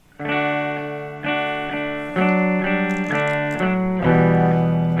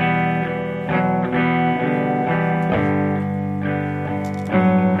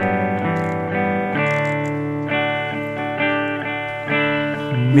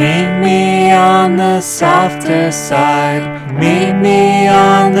Meet me on the softer side. Meet me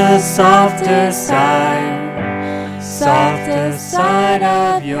on the softer side. Softer side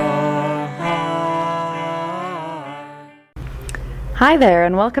of your heart. Hi there,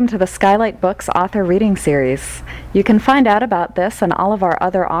 and welcome to the Skylight Books author reading series. You can find out about this and all of our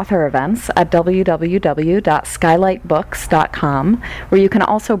other author events at www.skylightbooks.com, where you can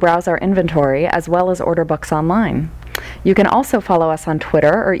also browse our inventory as well as order books online. You can also follow us on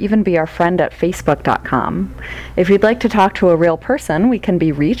Twitter or even be our friend at facebook.com. If you'd like to talk to a real person, we can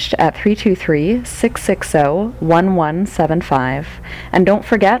be reached at 323-660-1175. And don't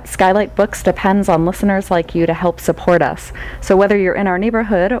forget, Skylight Books depends on listeners like you to help support us. So whether you're in our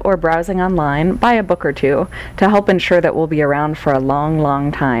neighborhood or browsing online, buy a book or two to help ensure that we'll be around for a long, long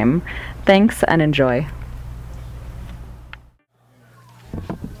time. Thanks and enjoy.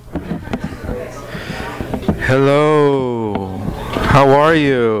 Hello, how are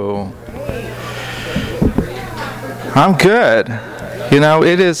you? I'm good. You know,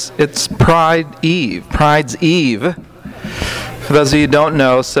 it's Pride's Eve. For those of you who don't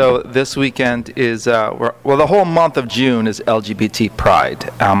know, so this weekend is, the whole month of June is LGBT Pride.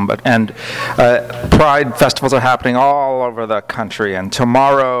 Pride festivals are happening all over the country, and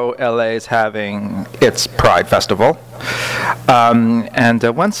tomorrow LA is having its Pride Festival.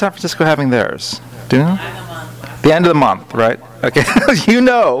 When's San Francisco having theirs? Do you know? The end of the month, right? Okay, you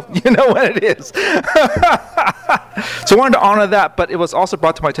know when it is. So I wanted to honor that, but it was also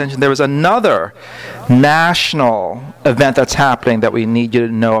brought to my attention there was another national event that's happening that we need you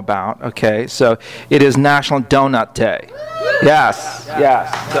to know about, okay? So it is National Donut Day. Yes.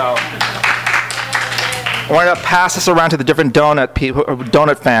 So I wanted to pass this around to the different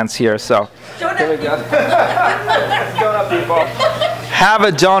donut fans here, so. Here we go. Donut people. Have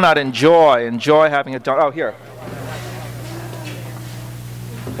a donut, enjoy having a donut. Oh, here.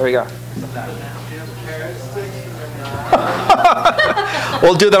 There we go.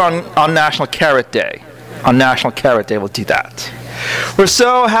 We'll do that on National Carrot Day. On National Carrot Day, we'll do that. We're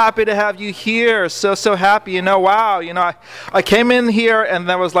so happy to have you here. So happy. I came in here and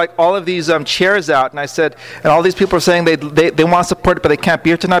there was like all of these chairs out, and I said, and all these people are saying they want to support it, but they can't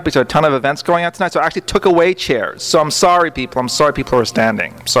be here tonight because there are a ton of events going on tonight. So I actually took away chairs. So I'm sorry, people. I'm sorry people who are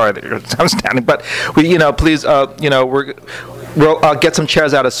standing. I'm sorry that I'm standing, but please, we'll get some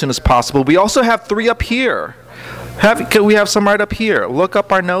chairs out as soon as possible. We also have 3 up here. We have some right up here. Look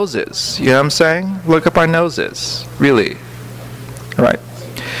up our noses. You know what I'm saying? Look up our noses. Really. All right.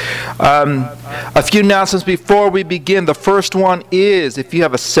 A few announcements before we begin. The first one is, if you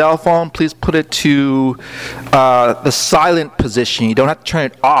have a cell phone, please put it to the silent position. You don't have to turn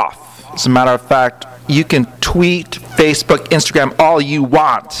it off. As a matter of fact, you can tweet, Facebook, Instagram, all you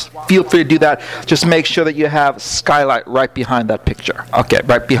want. Feel free to do that. Just make sure that you have Skylight right behind that picture. Okay,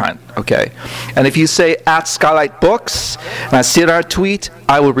 right behind. Okay. And if you say @Skylight Books, and I see it on our tweet,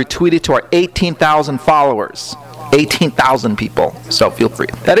 I will retweet it to our 18,000 followers. 18,000 people. So feel free.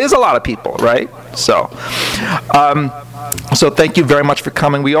 That is a lot of people, right? So thank you very much for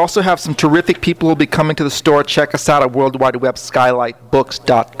coming. We also have some terrific people who will be coming to the store. Check us out at World Wide Web,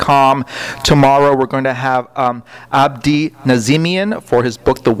 skylightbooks.com. Tomorrow we're going to have Abdi Nazimian for his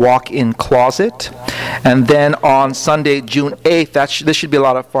book, The Walk-In Closet. And then on Sunday, June 8th, this should be a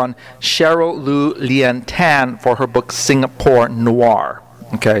lot of fun, Cheryl Lu Lian Tan for her book, Singapore Noir.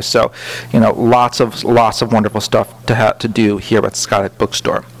 Okay, so lots of wonderful stuff to do here at Skylight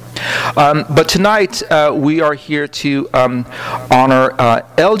Bookstore. But tonight we are here to honor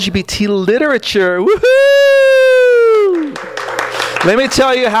LGBT literature. Woohoo! Let me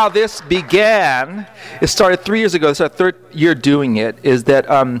tell you how this began. It started 3 years ago. This is our 3rd year doing it. Is that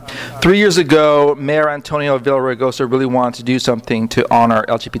 3 years ago, Mayor Antonio Villaraigosa really wanted to do something to honor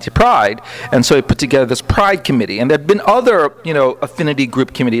LGBT Pride, and so he put together this Pride Committee. And there had been other, affinity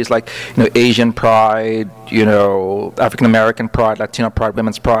group committees like, Asian Pride, African American Pride, Latino Pride,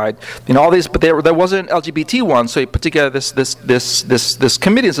 Women's Pride, all these. But there wasn't an LGBT one, so he put together this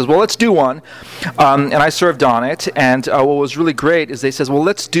committee and says, well, let's do one. And I served on it. And what was really great is they says, well,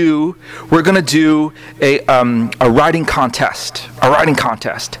 we're going to do a writing contest.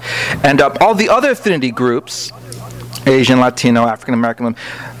 And all the other affinity groups, Asian, Latino, African American,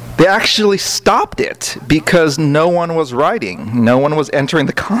 they actually stopped it because no one was writing. No one was entering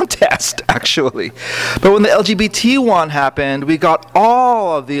the contest, actually. But when the LGBT one happened, we got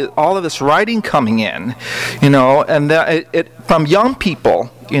all of this writing coming in, and from young people.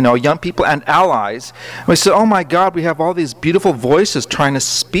 young people and allies. And we said, oh my God, we have all these beautiful voices trying to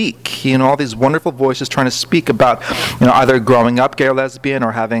speak, all these wonderful voices trying to speak about, either growing up gay or lesbian,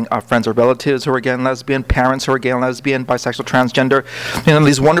 or having friends or relatives who are gay and lesbian, parents who are gay and lesbian, bisexual, transgender,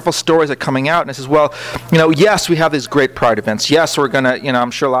 these wonderful stories are coming out. And I says, well, yes, we have these great pride events. Yes, we're going to,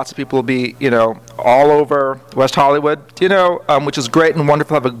 I'm sure lots of people will be, all over West Hollywood, which is great and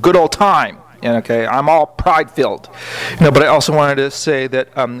wonderful, have a good old time. Okay, I'm all pride-filled, but I also wanted to say that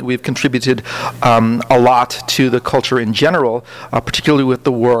we've contributed a lot to the culture in general, particularly with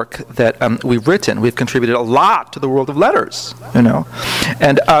the work that we've written. We've contributed a lot to the world of letters, and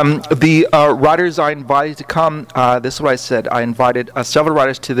the writers I invited to come. This is what I said. I invited several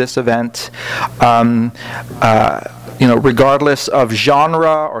writers to this event. Regardless of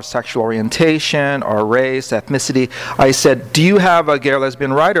genre or sexual orientation or race, ethnicity, I said, do you have a gay or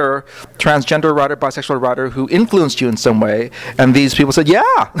lesbian writer, transgender writer, bisexual writer who influenced you in some way? And these people said,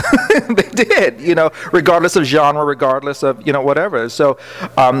 yeah, they did, regardless of genre, regardless of, whatever. So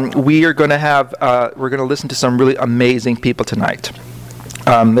we are going to have, we're going to listen to some really amazing people tonight.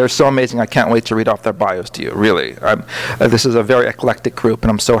 They're so amazing. I can't wait to read off their bios to you, really. This is a very eclectic group,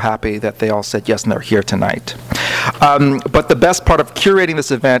 and I'm so happy that they all said yes and they're here tonight. But the best part of curating this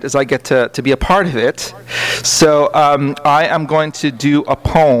event is I get to be a part of it. So I am going to do a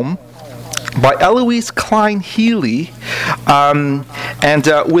poem by Eloise Klein Healy.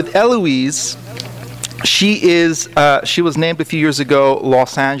 With Eloise, she was named a few years ago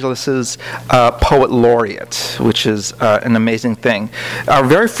Los Angeles's poet laureate, which is an amazing thing. Our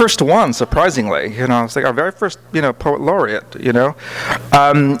very first one, surprisingly, it's like our very first, poet laureate,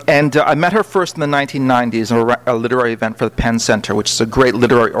 And I met her first in the 1990s at a literary event for the Penn Center, which is a great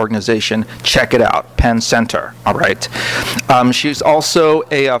literary organization. Check it out, Penn Center. All right. She's also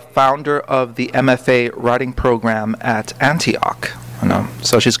a founder of the MFA writing program at Antioch.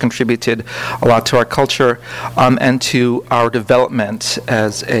 So she's contributed a lot to our culture and to our development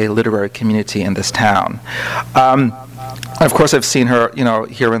as a literary community in this town. Of course, I've seen her,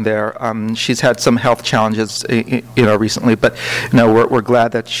 here and there. She's had some health challenges, recently, but we're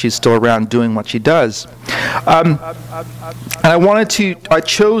glad that she's still around doing what she does. And I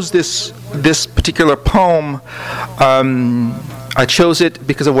chose this particular poem. I chose it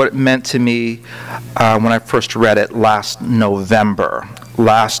because of what it meant to me when I first read it last November.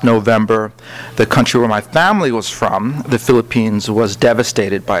 Last November, the country where my family was from, the Philippines, was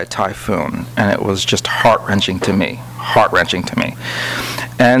devastated by a typhoon, and it was just heart-wrenching to me.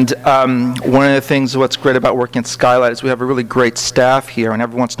 And one of the things, what's great about working at Skylight is we have a really great staff here, and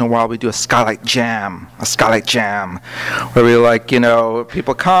every once in a while we do a Skylight Jam, where we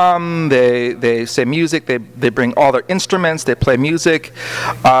people come, they say music, they bring all their instruments, they play music,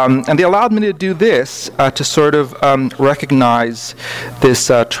 and they allowed me to do this to sort of recognize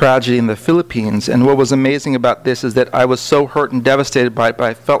this tragedy in the Philippines. And what was amazing about this is that I was so hurt and devastated by it, but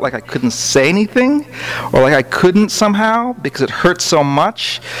I felt like I couldn't say anything, or like I couldn't somehow, because it hurt so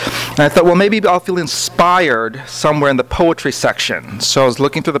much. And I thought, well, maybe I'll feel inspired somewhere in the poetry section. So I was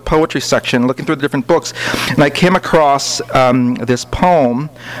looking through the poetry section, looking through the different books, and I came across this poem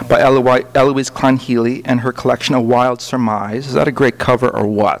by Eloise Klein Healy and her collection of Wilde Surmise. Is that a great cover or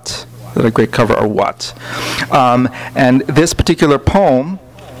what? And this particular poem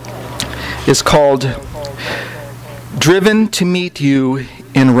is called Driven to Meet You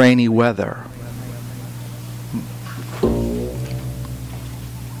in Rainy Weather.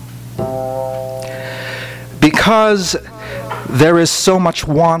 Because there is so much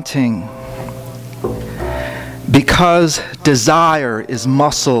wanting, because desire is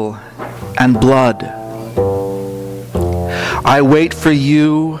muscle and blood, I wait for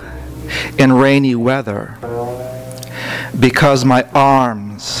you in rainy weather, because my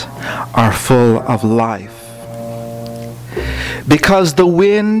arms are full of life, because the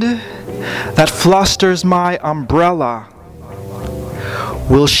wind that flusters my umbrella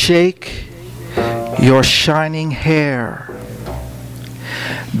will shake your shining hair,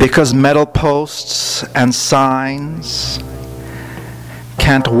 because metal posts and signs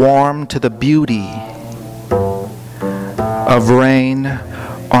can't warm to the beauty of rain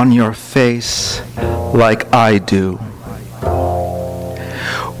on your face like I do.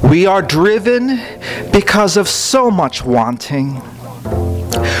 We are driven because of so much wanting.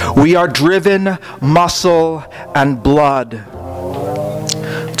 We are driven muscle and blood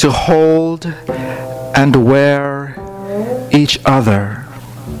to hold and wear each other.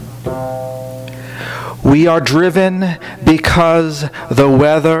 We are driven because the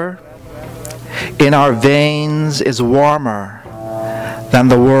weather in our veins is warmer than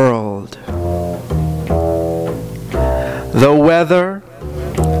the world. The weather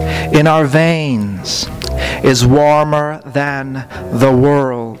in our veins is warmer than the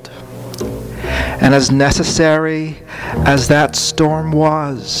world. And as necessary as that storm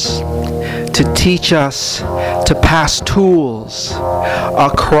was to teach us to pass tools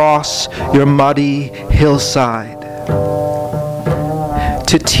across your muddy hillside,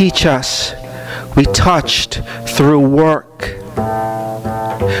 to teach us, we touched through work.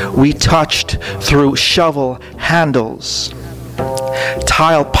 We touched through shovel handles,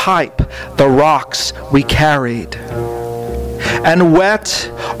 tile pipe, the rocks we carried. And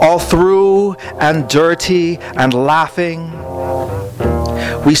wet all through and dirty and laughing,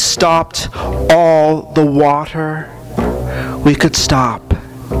 we stopped all the water we could stop.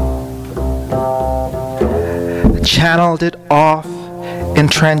 Channeled it off in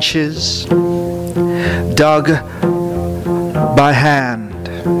trenches, dug by hand.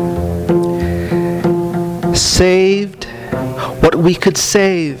 Saved what we could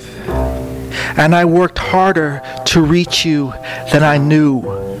save. And I worked harder to reach you than I knew.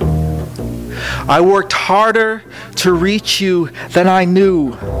 I worked harder to reach you than I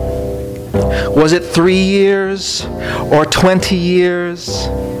knew. Was it 3 years or 20 years?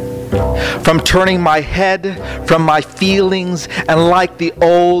 From turning my head from my feelings and like the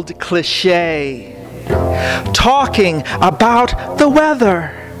old cliche, talking about the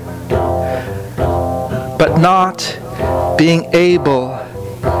weather, but not being able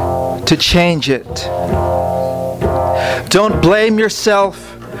to change it. Don't blame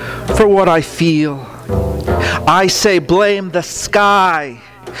yourself for what I feel. I say blame the sky,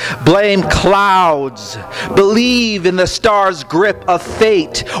 blame clouds, believe in the stars' grip of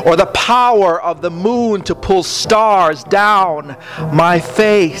fate or the power of the moon to pull stars down my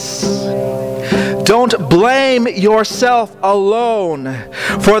face. Don't blame yourself alone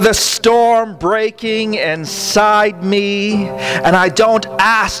for the storm breaking inside me, and I don't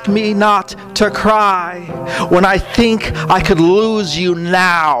ask me not to cry when I think I could lose you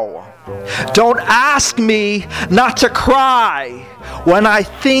now. Don't ask me not to cry when I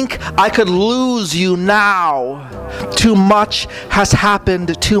think I could lose you now. Too much has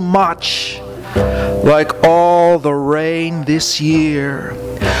happened, too much. Like all the rain this year,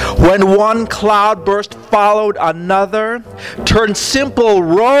 when one cloudburst followed another, turned simple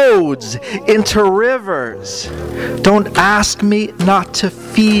roads into rivers. Don't ask me not to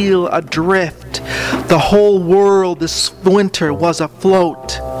feel adrift. The whole world this winter was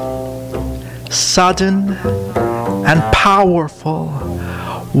afloat. Sudden and powerful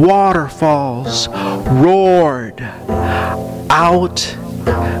waterfalls roared out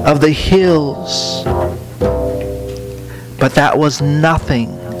of the hills, but that was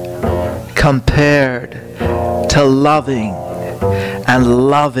nothing compared to loving and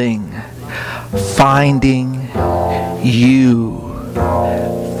loving, finding you,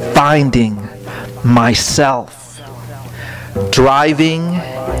 finding myself, driving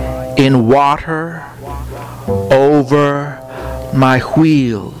in water over my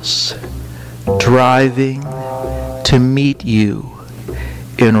wheels, driving to meet you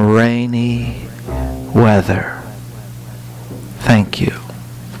in rainy weather. Thank you.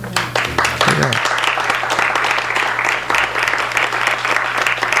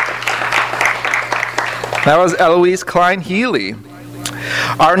 That was Eloise Klein Healy.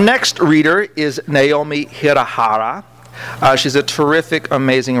 Our next reader is Naomi Hirahara. She's a terrific,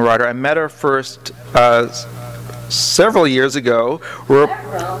 amazing writer. I met her first several years ago.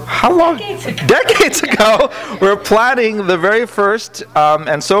 How long? Decades ago. We're planning the very first,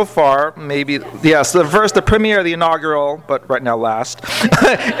 and so far, maybe, yes, the premiere, the inaugural, but right now last.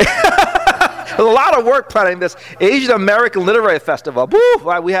 A lot of work planning this Asian American Literary Festival. Woo!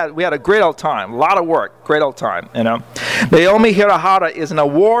 We had a great old time. A lot of work. Great old time, you know. Naomi Hirahara is an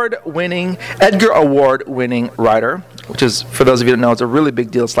Edgar Award-winning writer, which is, for those of you who don't know, it's a really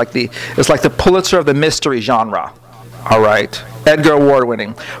big deal. It's like the Pulitzer of the mystery genre. All right. Edgar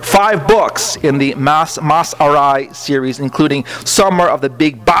Award-winning. 5 books in the Mas Arai series, including Summer of the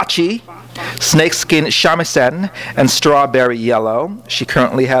Big Bachi, Snakeskin Shamisen, and Strawberry Yellow. She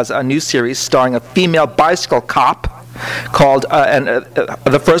currently has a new series starring a female bicycle cop called,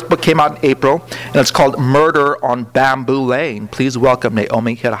 the first book came out in April, and it's called Murder on Bamboo Lane. Please welcome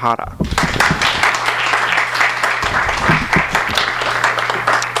Naomi Hirahara.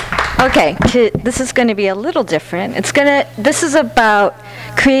 Okay, this is going to be a little different. This is about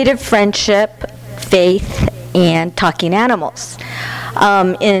creative friendship, faith, and talking animals.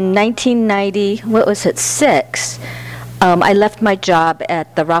 In 1996, I left my job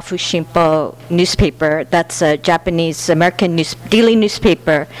at the Rafu Shimpo newspaper. That's a Japanese-American daily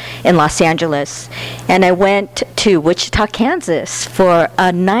newspaper in Los Angeles. And I went to Wichita, Kansas for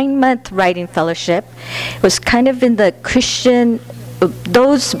a 9-month writing fellowship. It was kind of in the Christian,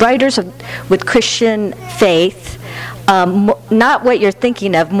 those writers with Christian faith, not what you're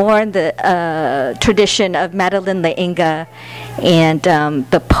thinking of, more in the tradition of Madeleine Leinga and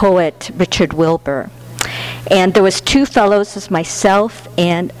the poet Richard Wilbur. And there was 2 fellows, as myself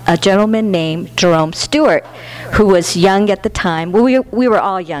and a gentleman named Jerome Stueart, who was young at the time. Well, we were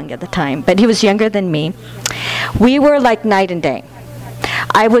all young at the time, but he was younger than me. We were like night and day.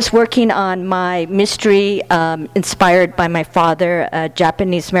 I was working on my mystery inspired by my father, a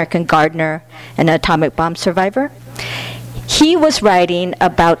Japanese-American gardener and an atomic bomb survivor. He was writing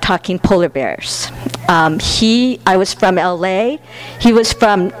about talking polar bears. I was from LA. He was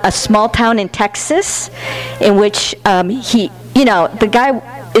from a small town in Texas, in which the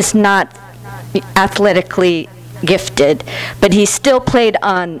guy is not athletically gifted, but he still played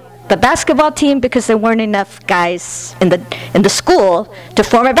on the basketball team because there weren't enough guys in the school to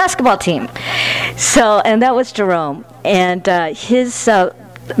form a basketball team. So, and that was Jerome. And his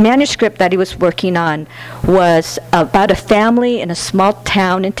manuscript that he was working on was about a family in a small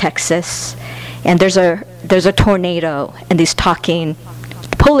town in Texas, and there's a tornado, and these talking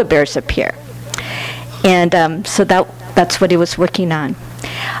polar bears appear. And so that's what he was working on.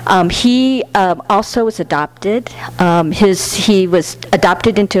 He also was adopted. He was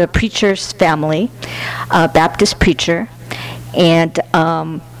adopted into a preacher's family, a Baptist preacher, and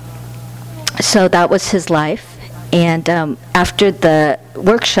so that was his life. And after the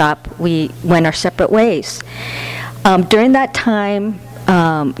workshop, we went our separate ways. During that time,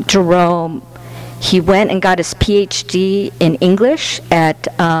 Jerome, he went and got his PhD in English at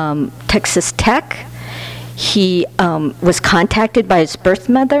Texas Tech. He was contacted by his birth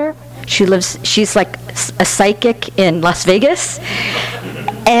mother. She's like a psychic in Las Vegas.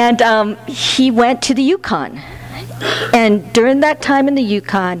 And he went to the Yukon. And during that time in the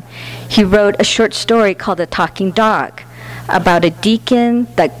Yukon, he wrote a short story called The Talking Dog, about a church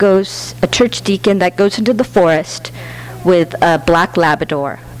deacon that goes into the forest with a black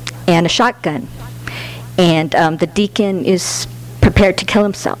Labrador and a shotgun. And the deacon is prepared to kill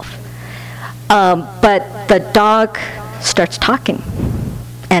himself. But the dog starts talking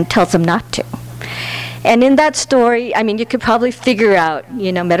and tells him not to. And in that story, I mean, you could probably figure out,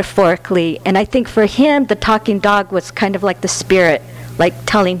 metaphorically, and I think for him, the talking dog was kind of like the spirit, like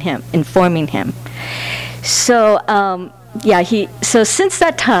telling him, informing him. So, so since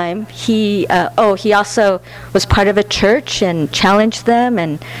that time, he also was part of a church and challenged them,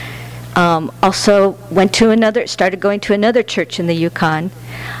 and also started going to another church in the Yukon.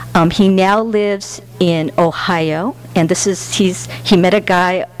 He now lives in Ohio, and he met a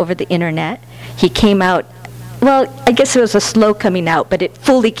guy over the internet. He came out, well, I guess it was a slow coming out, but it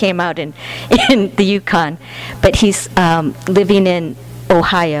fully came out in the Yukon. But he's living in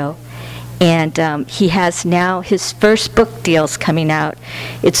Ohio, and he has now his first book deals coming out.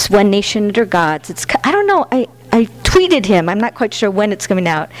 It's One Nation Under Gods. I don't know, I tweeted him, I'm not quite sure when it's coming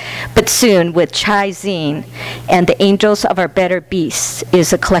out, but soon, with Chai Zine, and The Angels of Our Better Beasts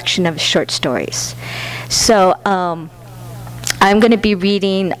is a collection of short stories. So I'm going to be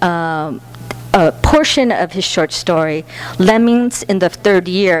reading a portion of his short story, Lemmings in the Third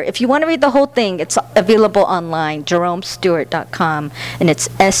Year. If you want to read the whole thing, it's available online, jeromestueart.com, and it's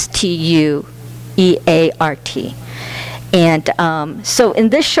Stueart. And so in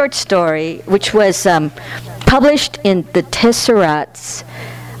this short story, which was published in the Tesserats,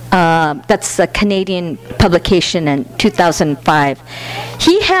 that's a Canadian publication in 2005,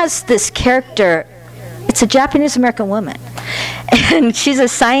 he has this character. It's a Japanese-American woman, and she's a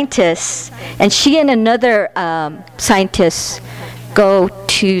scientist, and she and another scientist go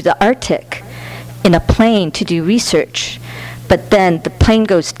to the Arctic in a plane to do research, but then the plane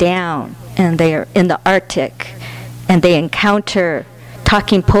goes down, and they are in the Arctic, and they encounter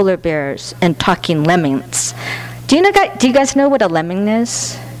talking polar bears and talking lemmings. Do you guys know what a lemming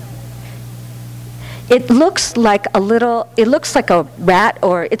is? It looks like a rat,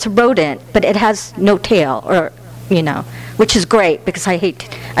 or it's a rodent, but it has no tail, or which is great because I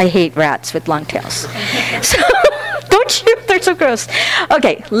hate rats with long tails. So don't you? They're so gross.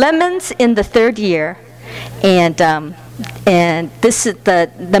 Okay, Lemons in the Third Year, and this is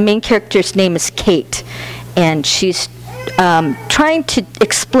the main character's name is Kate, and she's trying to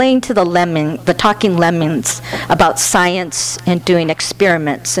explain to the talking lemmings about science and doing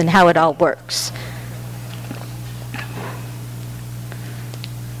experiments and how it all works.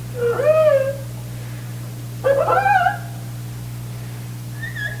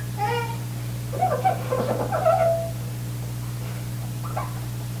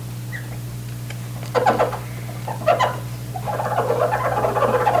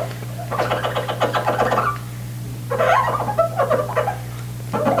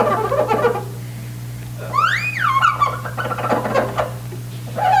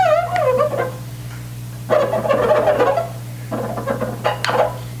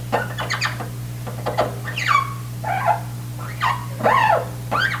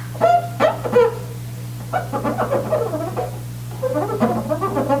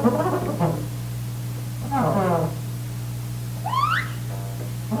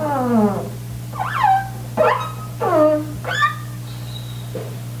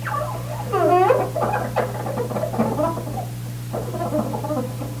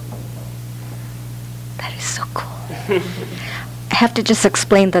 have to just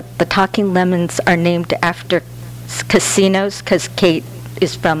explain that the talking lemons are named after casinos because Kate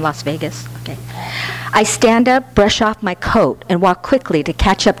is from Las Vegas. Okay. I stand up, brush off my coat, and walk quickly to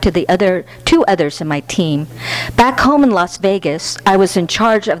catch up to the two others in my team. Back home in Las Vegas, I was in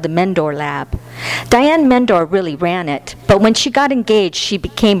charge of the Mendor lab. Diane Mendor really ran it, but when she got engaged, she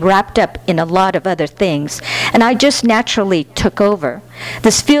became wrapped up in a lot of other things, and I just naturally took over.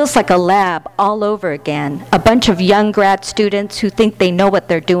 This feels like a lab all over again, a bunch of young grad students who think they know what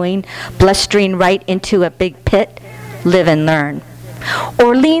they're doing, blustering right into a big pit. Live and learn.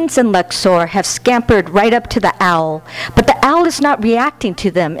 Orleans and Luxor have scampered right up to the owl, but the owl is not reacting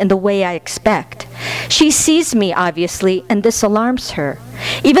to them in the way I expect. She sees me, obviously, and this alarms her.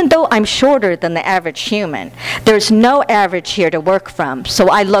 Even though I'm shorter than the average human, there's no average here to work from, so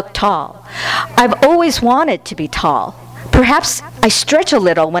I look tall. I've always wanted to be tall. Perhaps I stretch a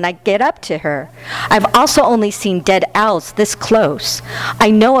little when I get up to her. I've also only seen dead owls this close.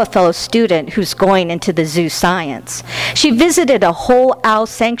 I know a fellow student who's going into the zoo science. She visited a whole owl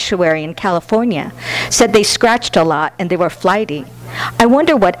sanctuary in California, said they scratched a lot and they were flighty. I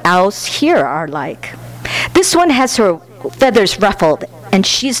wonder what owls here are like. This one has her feathers ruffled, and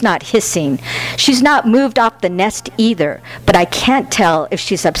she's not hissing. She's not moved off the nest either, but I can't tell if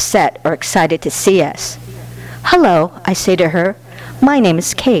she's upset or excited to see us. "Hello," I say to her. "My name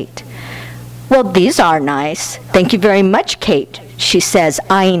is Kate." "Well, these are nice. Thank you very much, Kate," she says,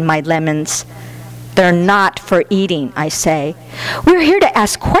 eyeing my lemons. "They're not for eating," I say. "We're here to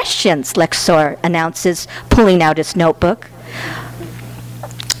ask questions," Luxor announces, pulling out his notebook.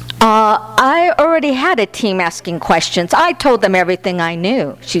 I already had a team asking questions. I told them everything I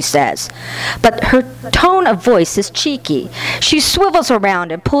knew," she says. But her tone of voice is cheeky. She swivels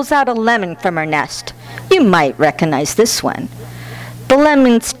around and pulls out a lemon from her nest. You might recognize this one. The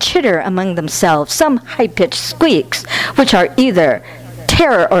lemons chitter among themselves, some high-pitched squeaks, which are either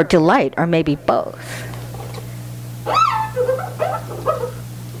terror or delight, or maybe both.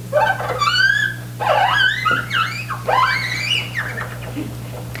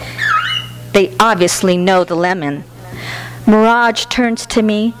 They obviously know the lemon. Mirage turns to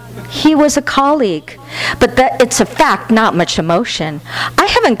me. He was a colleague, but it's a fact, not much emotion. I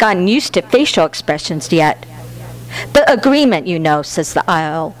haven't gotten used to facial expressions yet. "The agreement, you know," says the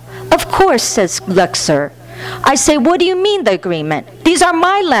owl. "Of course," says Luxor. I say, "What do you mean, the agreement? These are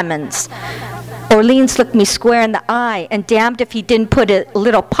my lemons." Orleans looked me square in the eye, and damned if he didn't put a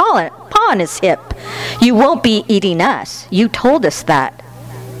little paw on his hip. "You won't be eating us. You told us that."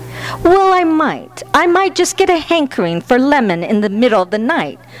 "Well, I might. I might just get a hankering for lemon in the middle of the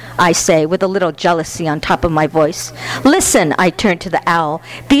night," I say, with a little jealousy on top of my voice. "Listen," I turn to the owl.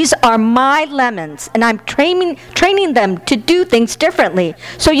 "These are my lemons, and I'm training them to do things differently,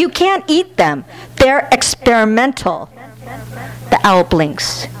 so you can't eat them. They're experimental." The owl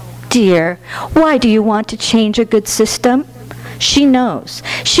blinks. "Dear, why do you want to change a good system?" She knows.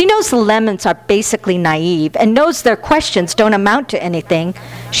 She knows the lemons are basically naive and knows their questions don't amount to anything.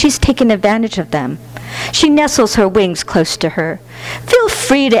 She's taken advantage of them. She nestles her wings close to her. "Feel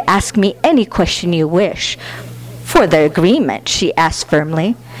free to ask me any question you wish." "For the agreement," she asks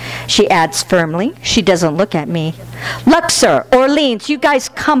firmly. She adds firmly. She doesn't look at me. "Luxor, Orleans, you guys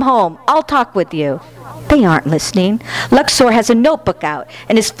come home. I'll talk with you." They aren't listening. Luxor has a notebook out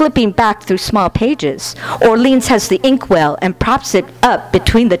and is flipping back through small pages. Orleans has the inkwell and props it up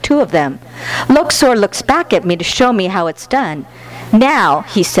between the two of them. Luxor looks back at me to show me how it's done. "Now,"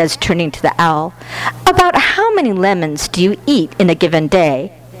 he says, turning to the owl, "about how many lemons do you eat in a given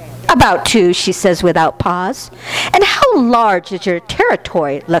day?" "About 2, she says without pause. "And how large is your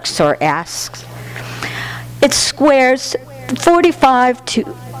territory?" Luxor asks. "It squares 45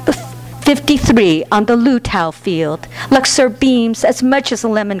 to 53 on the Lutau field." Luxor beams as much as a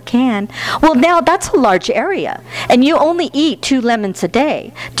lemon can. "Well, now that's a large area, and you only eat 2 lemons a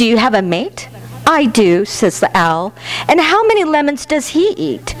day. Do you have a mate?" "I do," says the owl. "And how many lemons does he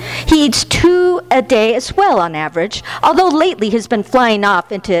eat?" "He eats 2 a day as well on average, although lately he's been flying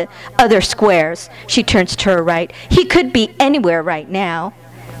off into other squares." She turns to her right. "He could be anywhere right now."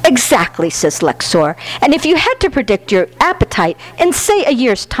 "Exactly," says Luxor. "And if you had to predict your appetite in, say, a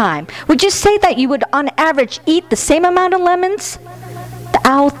year's time, would you say that you would on average eat the same amount of lemons?" The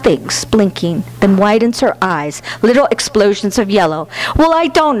owl thinks, blinking, then widens her eyes, little explosions of yellow. "Well, I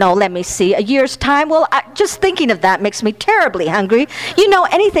don't know. Let me see. A year's time? Well, just thinking of that makes me terribly hungry. You know,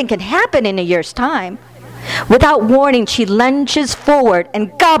 anything can happen in a year's time." Without warning, she lunges forward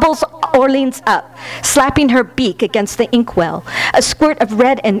and gobbles Orleans up, slapping her beak against the inkwell. A squirt of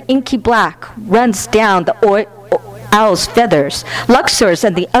red and inky black runs down the owl's feathers. Luxor's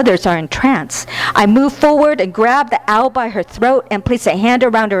and the others are in trance. I move forward and grab the owl by her throat and place a hand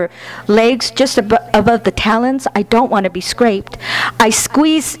around her legs just above the talons. I don't want to be scraped. I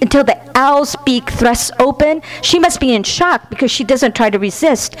squeeze until the owl's beak thrusts open. She must be in shock because she doesn't try to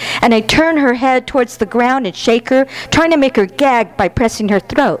resist. And I turn her head towards the ground and shake her, trying to make her gag by pressing her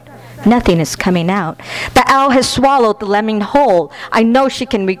throat. Nothing is coming out. The owl has swallowed the lemming whole. I know she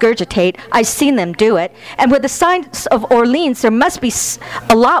can regurgitate. I've seen them do it. And with the signs of Orleans, there must be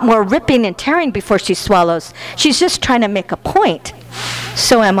a lot more ripping and tearing before she swallows. She's just trying to make a point.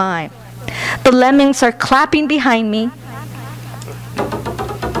 So am I. The lemmings are clapping behind me.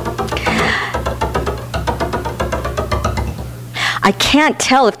 I can't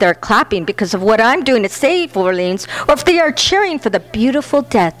tell if they're clapping because of what I'm doing to save Orleans or if they are cheering for the beautiful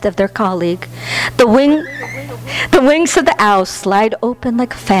death of their colleague. The wings of the owl slide open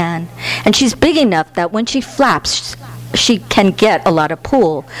like a fan, and she's big enough that when she flaps, she can get a lot of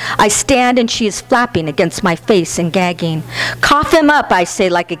pull. I stand and she is flapping against my face and gagging. Cough him up, I say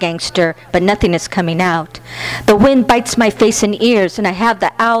like a gangster, but nothing is coming out. The wind bites my face and ears, and I have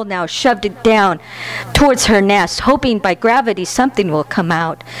the owl now shoved it down towards her nest, hoping by gravity something will come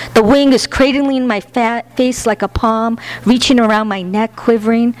out. The wing is cradling my face like a palm, reaching around my neck,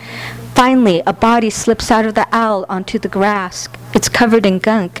 quivering. Finally, a body slips out of the owl onto the grass. It's covered in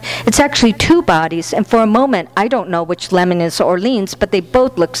gunk. It's actually two bodies, and for a moment, I don't know which lemon is Orleans, but they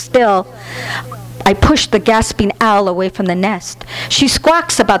both look still. I push the gasping owl away from the nest. She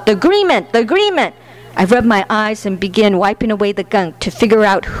squawks about the agreement, the agreement. I rub my eyes and begin wiping away the gunk to figure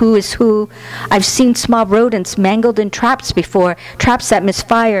out who is who. I've seen small rodents mangled in traps before, traps that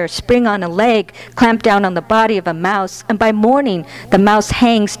misfire, spring on a leg, clamp down on the body of a mouse, and by morning, the mouse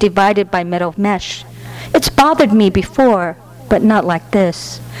hangs divided by metal mesh. It's bothered me before, but not like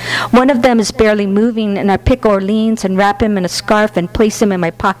this. One of them is barely moving, and I pick Orleans and wrap him in a scarf and place him in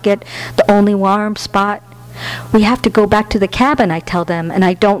my pocket, the only warm spot. We have to go back to the cabin, I tell them, and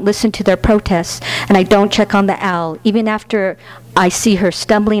I don't listen to their protests, and I don't check on the owl, even after I see her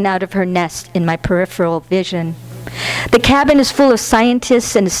stumbling out of her nest in my peripheral vision. The cabin is full of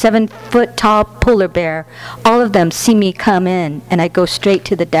scientists and a 7-foot-tall polar bear. All of them see me come in, and I go straight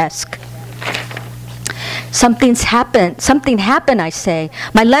to the desk. Something happened, I say.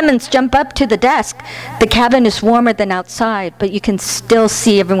 My lemons jump up to the desk. The cabin is warmer than outside, but you can still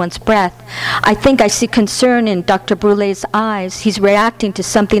see everyone's breath. I think I see concern in Dr. Brule's eyes. He's reacting to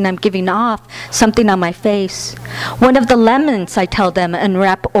something I'm giving off, something on my face. One of the lemons, I tell them,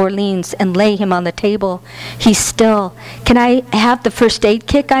 unwrap Orleans and lay him on the table. He's still. Can I have the first aid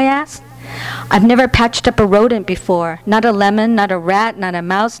kit, I ask? I've never patched up a rodent before. Not a lemon, not a rat, not a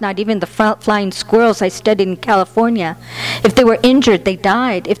mouse, not even the flying squirrels I studied in California. If they were injured, they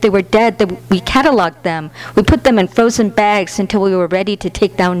died. If they were dead, we cataloged them. We put them in frozen bags until we were ready to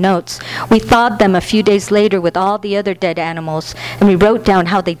take down notes. We thawed them a few days later with all the other dead animals, and we wrote down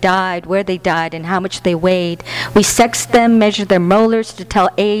how they died, where they died, and how much they weighed. We sexed them, measured their molars to tell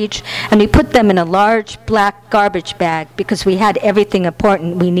age, and we put them in a large black garbage bag because we had everything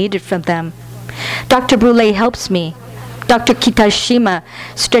important we needed from them. Dr. Brule helps me. Dr. Kitashima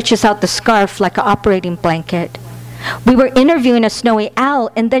stretches out the scarf like an operating blanket. We were interviewing a snowy owl,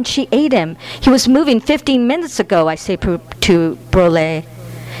 and then she ate him. He was moving 15 minutes ago, I say to Brule.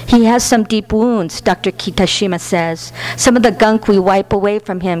 He has some deep wounds, Dr. Kitashima says. Some of the gunk we wipe away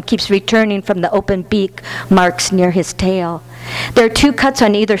from him keeps returning from the open beak marks near his tail. There are 2 cuts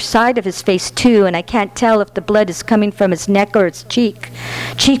on either side of his face, too, and I can't tell if the blood is coming from his neck or his cheek.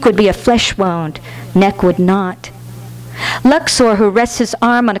 Cheek would be a flesh wound. Neck would not. Luxor, who rests his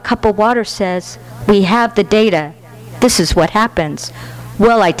arm on a cup of water, says, "We have the data. This is what happens."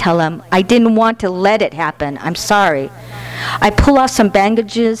 Well, I tell him, I didn't want to let it happen. I'm sorry. I pull off some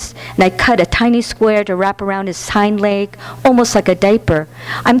bandages, and I cut a tiny square to wrap around his hind leg, almost like a diaper.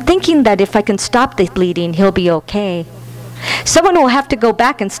 I'm thinking that if I can stop the bleeding, he'll be okay. Someone will have to go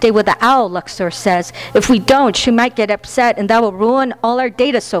back and stay with the owl, Luxor says. If we don't, she might get upset, and that will ruin all our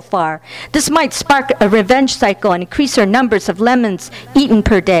data so far. This might spark a revenge cycle and increase our numbers of lemons eaten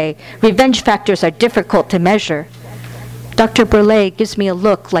per day. Revenge factors are difficult to measure. Dr. Brule gives me a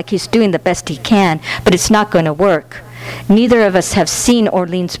look like he's doing the best he can, but it's not going to work. Neither of us have seen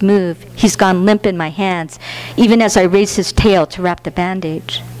Orleans move. He's gone limp in my hands, even as I raise his tail to wrap the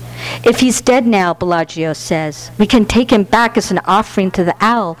bandage. If he's dead now, Bellagio says, we can take him back as an offering to the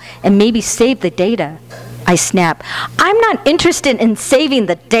owl and maybe save the data. I snap. I'm not interested in saving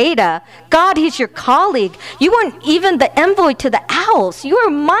the data. God, he's your colleague. You weren't even the envoy to the owls. You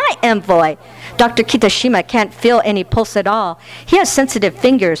were my envoy. Dr. Kitashima can't feel any pulse at all. He has sensitive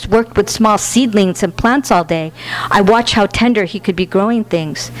fingers, worked with small seedlings and plants all day. I watch how tender he could be growing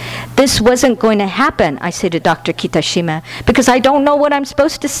things. This wasn't going to happen, I say to Dr. Kitashima, because I don't know what I'm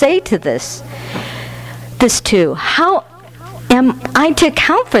supposed to say to this. This too. How am I to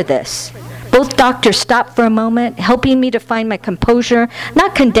account for this? Both doctors stop for a moment, helping me to find my composure,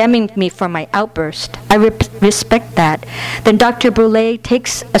 not condemning me for my outburst. I respect that. Then Dr. Brule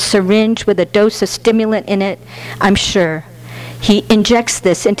takes a syringe with a dose of stimulant in it, I'm sure. He injects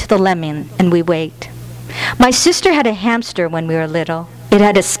this into the lemon, and we wait. My sister had a hamster when we were little. It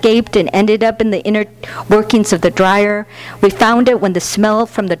had escaped and ended up in the inner workings of the dryer. We found it when the smell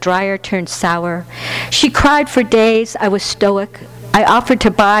from the dryer turned sour. She cried for days. I was stoic. I offered to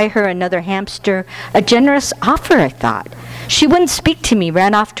buy her another hamster, a generous offer, I thought. She wouldn't speak to me,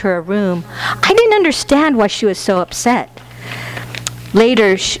 ran off to her room. I didn't understand why she was so upset.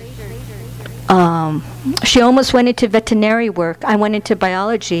 Later, she almost went into veterinary work. I went into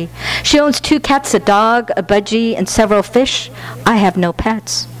biology. She owns 2 cats, a dog, a budgie, and several fish. I have no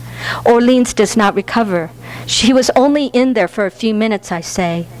pets. Orleans does not recover. She was only in there for a few minutes, I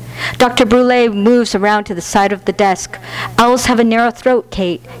say. Dr. Brule moves around to the side of the desk. Owls have a narrow throat,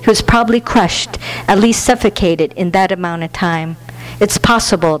 Kate. He was probably crushed, at least suffocated in that amount of time. It's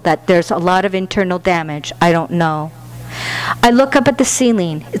possible that there's a lot of internal damage. I don't know. I look up at the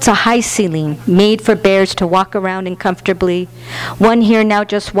ceiling. It's a high ceiling, made for bears to walk around in comfortably. One here now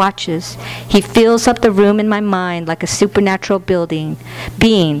just watches. He fills up the room in my mind like a supernatural being,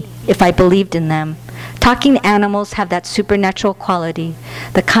 if I believed in them. Talking animals have that supernatural quality,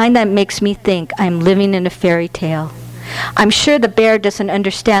 the kind that makes me think I'm living in a fairy tale. I'm sure the bear doesn't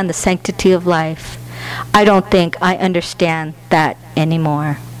understand the sanctity of life. I don't think I understand that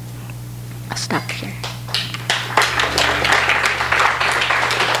anymore. I'll stop here.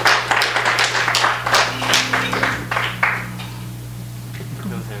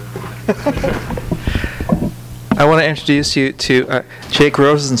 I want to introduce you to Jake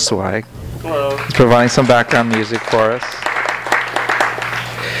Rosenzweig. Hello. He's providing some background music for us.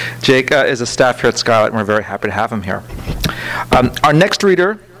 Jake is a staff here at Skylight, and we're very happy to have him here. Our next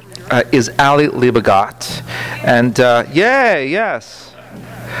reader is Liebegott. And yay, yes.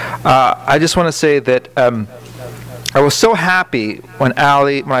 I just want to say that I was so happy when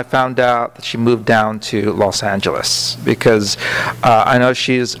I found out that she moved down to Los Angeles, because I know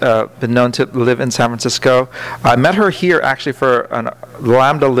she's been known to live in San Francisco. I met her here actually for a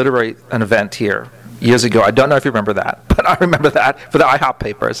Lambda Literary event here years ago. I don't know if you remember that, but I remember that for the IHOP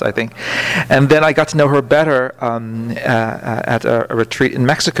papers, I think. And then I got to know her better at a retreat in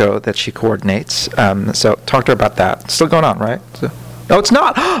Mexico that she coordinates. So talk to her about that. It's still going on, right? No, it's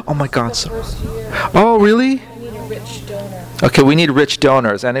not. Oh my God. Oh, really? Rich donor. Okay, we need rich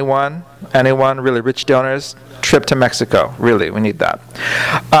donors. Anyone? Really rich donors? Trip to Mexico. Really, we need that.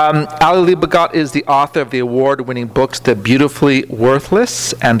 Liebegott is the author of the award-winning books The Beautifully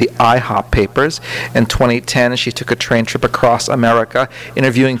Worthless and The IHOP Papers. In 2010, she took a train trip across America,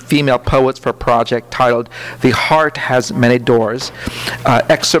 interviewing female poets for a project titled The Heart Has Many Doors.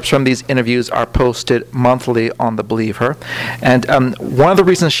 Excerpts from these interviews are posted monthly on the Believe Her. And one of the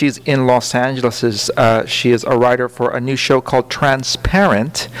reasons she's in Los Angeles is she is a writer for a new show called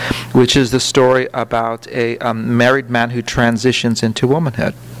Transparent, which is the story about a married man who transitions into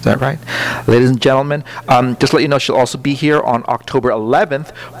womanhood. Is that right? Ladies and gentlemen, just to let you know, she'll also be here on October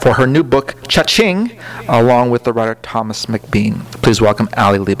 11th for her new book, Cha-Ching, along with the writer Thomas McBean. Please welcome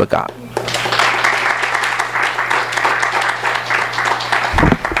Liebegott.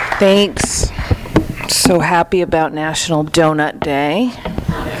 Thanks. So happy about National Donut Day.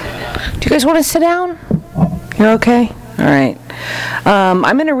 Do you guys want to sit down? You're okay? All right. I'm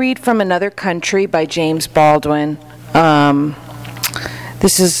going to read from Another Country by James Baldwin. I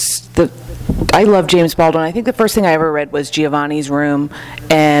love James Baldwin. I think the first thing I ever read was Giovanni's Room.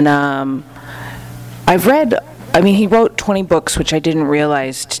 And he wrote 20 books, which I didn't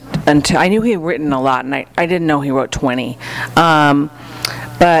realize until I knew he had written a lot, and I didn't know he wrote 20.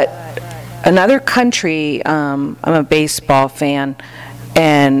 But Another Country, I'm a baseball fan,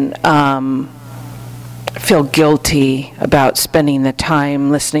 and feel guilty about spending the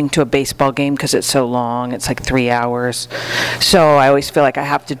time listening to a baseball game because it's so long. It's like 3 hours. So I always feel like I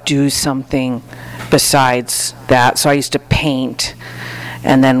have to do something besides that. So I used to paint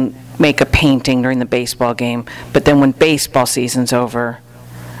and then make a painting during the baseball game. But then when baseball season's over,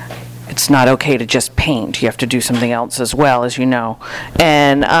 it's not okay to just paint. You have to do something else as well, as you know.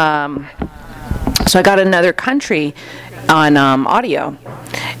 And So I got Another Country on audio,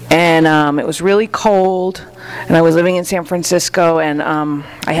 and it was really cold, and I was living in San Francisco, and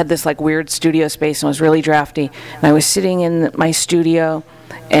I had this like weird studio space, and it was really drafty, and I was sitting in my studio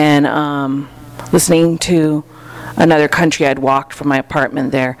and listening to Another Country. I'd walked from my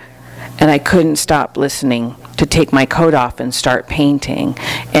apartment there, and I couldn't stop listening to take my coat off and start painting,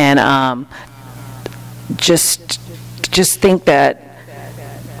 and just think that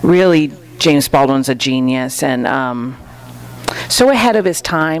really James Baldwin's a genius, and so ahead of his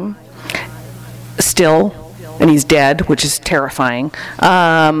time still, and he's dead, which is terrifying,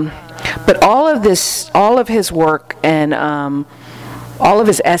 but all of his work and all of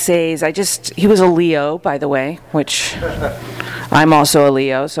his essays, he was a Leo, by the way, which I'm also a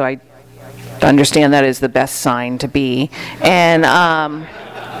Leo, so I understand that is the best sign to be. And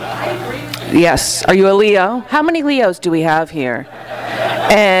yes, are you a Leo? How many Leos do we have here?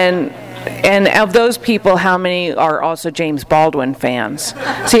 And of those people, how many are also James Baldwin fans?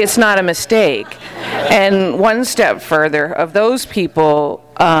 See, it's not a mistake. And one step further, of those people,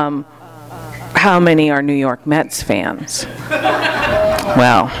 how many are New York Mets fans?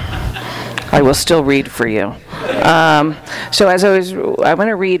 Well, I will still read for you. So I want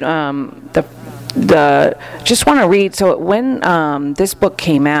to read just want to read. So when this book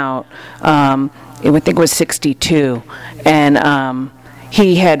came out, I think it was 1962, and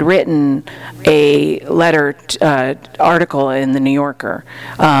he had written a letter article in the New Yorker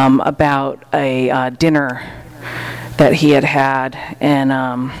about a dinner that he had, and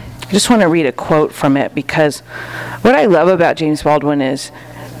I just want to read a quote from it, because what I love about James Baldwin is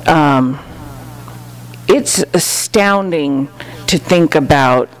it's astounding to think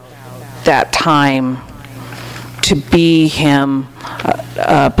about that time, to be him,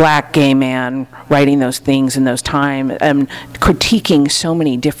 a black gay man, writing those things in those times, and critiquing so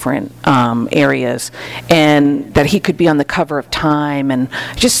many different areas, and that he could be on the cover of Time, and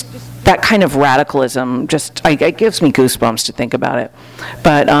just that kind of radicalism, it gives me goosebumps to think about it.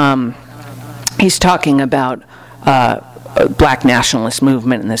 But he's talking about a black nationalist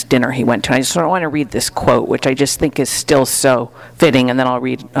movement in this dinner he went to. And I just want to read this quote, which I just think is still so fitting, and then I'll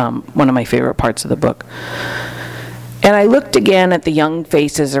read one of my favorite parts of the book. And I looked again at the young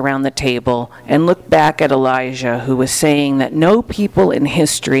faces around the table and looked back at Elijah, who was saying that no people in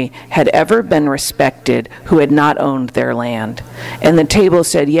history had ever been respected who had not owned their land. And the table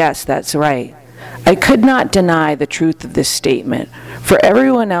said, yes, that's right. I could not deny the truth of this statement, for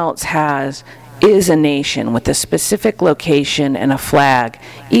everyone else is a nation with a specific location and a flag,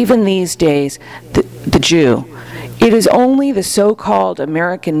 even these days, the Jew. It is only the so-called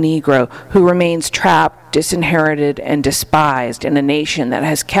American Negro who remains trapped, disinherited, and despised in a nation that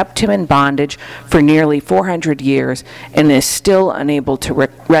has kept him in bondage for nearly 400 years and is still unable to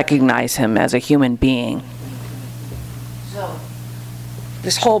recognize him as a human being. So,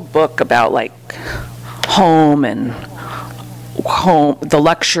 this whole book about home, the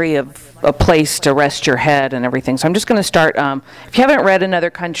luxury of a place to rest your head and everything. So I'm just going to start. If you haven't read Another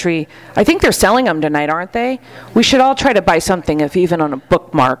Country, I think they're selling them tonight, aren't they? We should all try to buy something, if even on a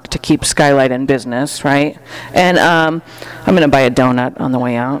bookmark, to keep Skylight in business, right? And I'm going to buy a donut on the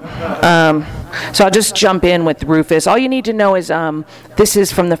way out. So I'll just jump in with Rufus. All you need to know is this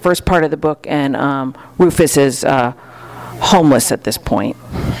is from the first part of the book, and Rufus is homeless at this point.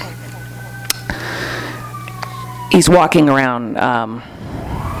 He's walking around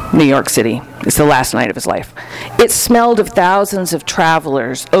New York City. It's the last night of his life. It smelled of thousands of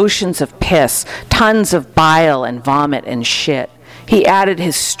travelers, oceans of piss, tons of bile and vomit and shit. He added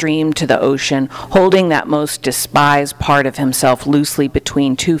his stream to the ocean, holding that most despised part of himself loosely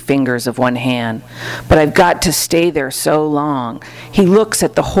between two fingers of one hand. But I've got to stay there so long. He looks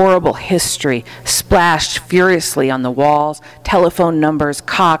at the horrible history splashed furiously on the walls, telephone numbers,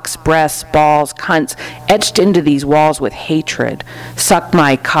 cocks, breasts, balls, cunts, etched into these walls with hatred. Suck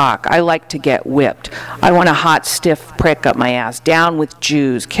my cock. I like to get whipped. I want a hot, stiff prick up my ass. Down with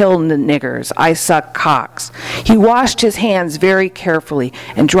Jews. Kill the niggers. I suck cocks. He washed his hands very carefully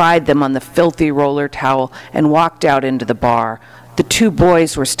and dried them on the filthy roller towel and walked out into the bar. The two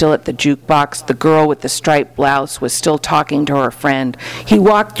boys were still at the jukebox. The girl with the striped blouse was still talking to her friend. He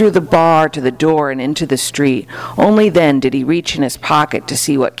walked through the bar to the door and into the street. Only then did he reach in his pocket to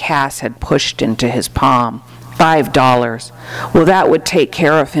see what Cass had pushed into his palm. $5. Well, that would take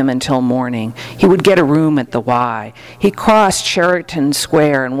care of him until morning. He would get a room at the Y. He crossed Sheraton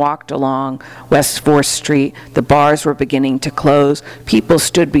Square and walked along West 4th Street. The bars were beginning to close. People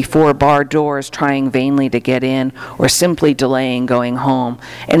stood before bar doors trying vainly to get in or simply delaying going home.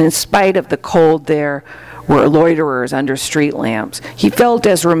 And in spite of the cold there, were loiterers under street lamps. He felt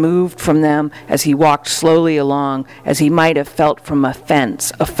as removed from them as he walked slowly along as he might have felt from a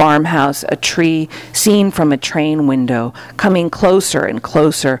fence, a farmhouse, a tree, seen from a train window, coming closer and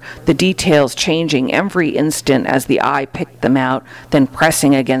closer, the details changing every instant as the eye picked them out, then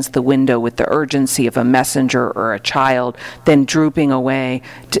pressing against the window with the urgency of a messenger or a child, then drooping away,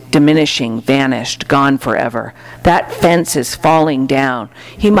 diminishing, vanished, gone forever. That fence is falling down.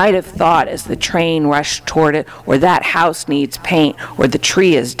 He might have thought as the train rushed toward it, or that house needs paint, or the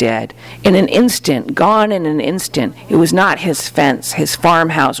tree is dead. In an instant, gone in an instant, it was not his fence, his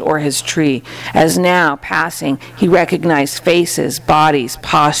farmhouse, or his tree. As now, passing, he recognized faces, bodies,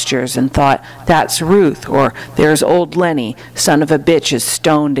 postures, and thought, that's Ruth, or there's old Lenny, son of a bitch, is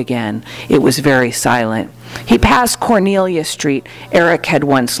stoned again. It was very silent. He passed Cornelia Street. Eric had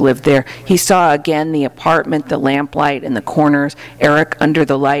once lived there. He saw again the apartment, the lamplight in the corners, Eric under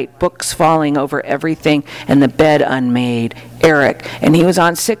the light, books falling over everything, and the bed unmade. Eric, and he was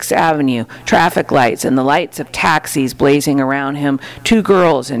on 6th Avenue, traffic lights and the lights of taxis blazing around him. 2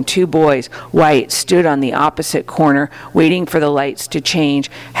 girls and 2 boys, white, stood on the opposite corner, waiting for the lights to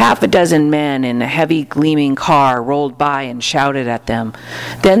change. Half a dozen men in a heavy gleaming car rolled by and shouted at them.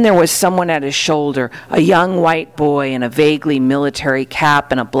 Then there was someone at his shoulder, a young white boy in a vaguely military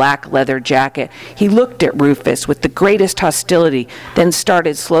cap and a black leather jacket. He looked at Rufus with the greatest hostility, then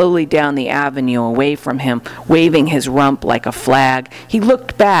started slowly down the avenue away from him, waving his rump like a flag. He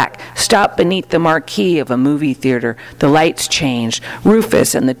looked back, stopped beneath the marquee of a movie theater. The lights changed.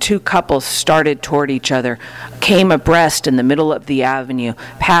 Rufus and the 2 couples started toward each other, came abreast in the middle of the avenue,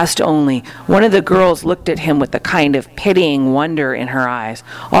 passed only. One of the girls looked at him with a kind of pitying wonder in her eyes.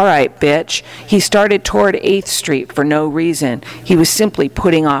 All right, bitch. He started toward 8th Street for no reason. He was simply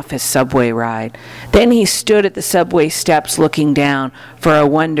putting off his subway ride. Then he stood at the subway steps looking down. For a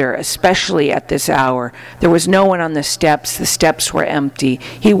wonder, especially at this hour, there was no one on the steps. The steps were empty.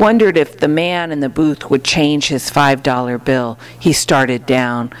 He wondered if the man in the booth would change his $5 bill. He started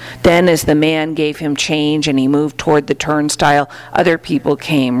down. Then as the man gave him change and he moved toward the turnstile, other people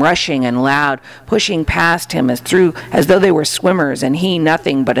came, rushing and loud, pushing past him as though they were swimmers and he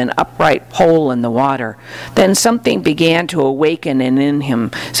nothing but an upright pole in the water. Then something began to awaken in him,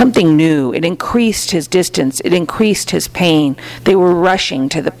 something new. It increased his distance. It increased his pain. They were rushing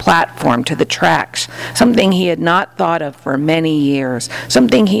to the platform, to the tracks, something he had not thought of for many years,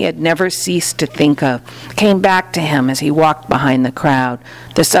 something he had never ceased to think of, came back to him as he walked behind the crowd.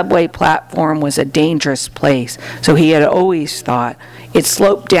 The subway platform was a dangerous place, so he had always thought. It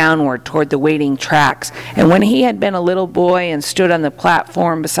sloped downward toward the waiting tracks, and when he had been a little boy and stood on the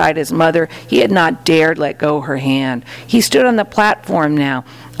platform beside his mother, he had not dared let go her hand. He stood on the platform now,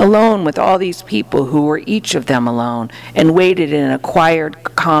 alone with all these people who were each of them alone, and waited in an acquired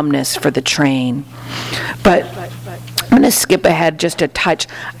calmness for the train. But I'm going to skip ahead just a touch,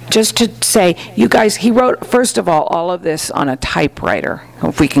 just to say, you guys, he wrote, first of all of this on a typewriter,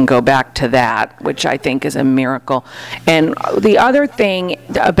 if we can go back to that, which I think is a miracle. And the other thing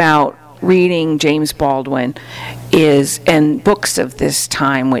about reading James Baldwin is, and books of this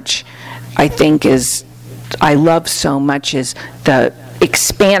time, which I think I love so much, is the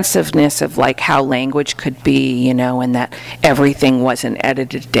expansiveness of like how language could be, and that everything wasn't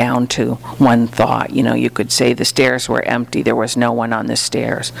edited down to one thought. You could say the stairs were empty, there was no one on the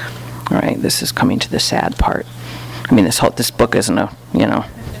stairs. All right, this is coming to the sad part. I mean, this book isn't a,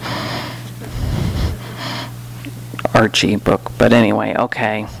 Archie book, but anyway,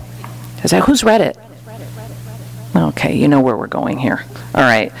 okay. Who's read it? Okay, you know where we're going here. All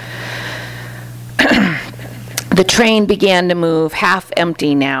right. The train began to move, half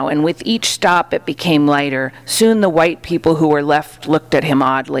empty now, and with each stop it became lighter. Soon the white people who were left looked at him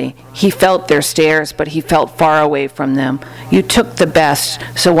oddly. He felt their stares, but he felt far away from them. You took the best,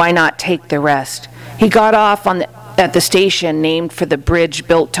 so why not take the rest? He got off at the station named for the bridge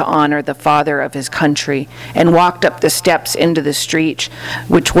built to honor the father of his country, and walked up the steps into the street,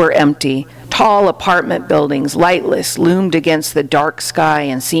 which were empty. Tall apartment buildings, lightless, loomed against the dark sky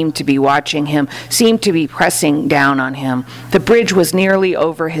and seemed to be watching him, seemed to be pressing down on him. The bridge was nearly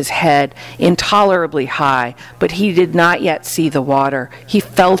over his head, intolerably high, but he did not yet see the water. He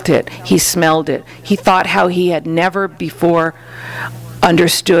felt it, he smelled it. He thought how he had never before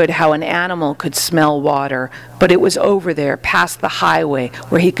understood how an animal could smell water, but it was over there, past the highway,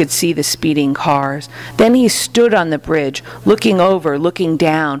 where he could see the speeding cars. Then he stood on the bridge, looking over, looking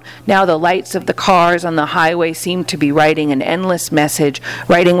down. Now the lights of the cars on the highway seemed to be writing an endless message,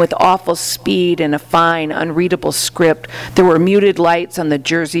 writing with awful speed in a fine, unreadable script. There were muted lights on the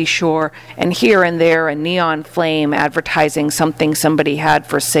Jersey shore, and here and there a neon flame advertising something somebody had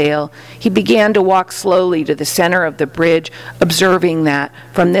for sale. He began to walk slowly to the center of the bridge, observing that,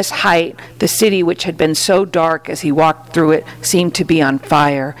 from this height, the city which had been so dark as he walked through it seemed to be on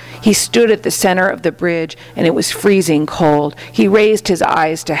fire. He stood at the center of the bridge, and it was freezing cold. He raised his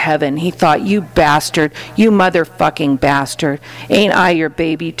eyes to heaven. He thought, "You bastard, you motherfucking bastard. Ain't I your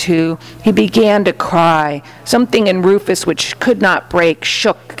baby too?" He began to cry. Something in Rufus which could not break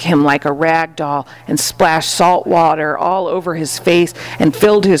shook him like a rag doll and splashed salt water all over his face and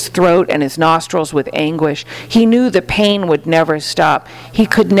filled his throat and his nostrils with anguish. He knew the pain would never stop. He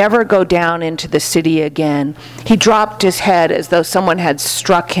could never go down into the city again. He dropped his head as though someone had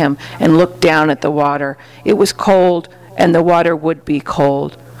struck him and looked down at the water. It was cold, and the water would be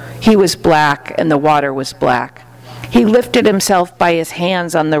cold. He was black, and the water was black. He lifted himself by his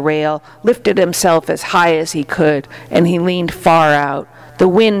hands on the rail, lifted himself as high as he could, and he leaned far out. The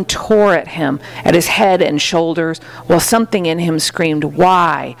wind tore at him, at his head and shoulders, while something in him screamed,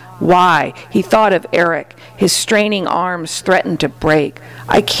 "Why? Why?" He thought of Eric. His straining arms threatened to break.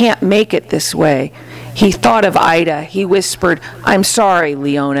 "I can't make it this way." He thought of Ida. He whispered, "I'm sorry,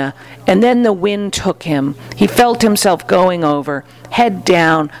 Leona." And then the wind took him. He felt himself going over, head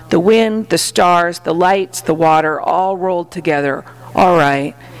down, the wind, the stars, the lights, the water, all rolled together. All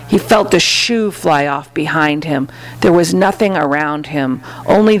right. He felt a shoe fly off behind him. There was nothing around him,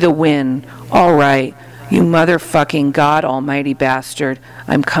 only the wind. All right, you motherfucking God almighty bastard,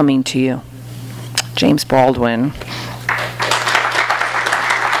 I'm coming to you. James Baldwin.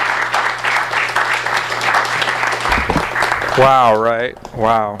 Wow, right?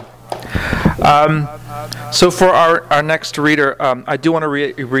 Wow. So for our next reader, I do want to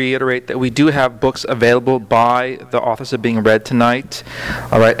reiterate that we do have books available by the authors of being read tonight.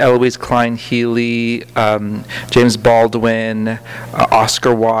 All right, Eloise Klein Healy, James Baldwin,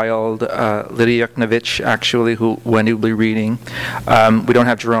 Oscar Wilde, Lidia Yuknavitch, actually, who Wendy will be reading. We don't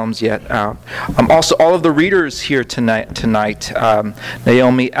have Jerome's yet out. Also, all of the readers here tonight,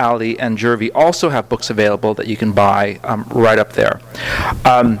 Naomi, Ali, and Jervey, also have books available that you can buy right up there.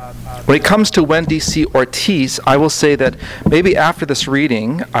 When it comes to Wendy C. Ortiz, I will say that maybe after this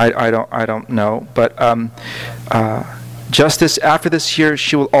reading, I don't know, but just after this year,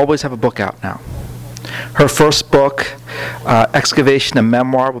 she will always have a book out now. Her first book, Excavation, a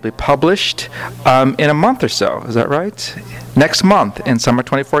Memoir, will be published in a month or so. Is that right? Next month in summer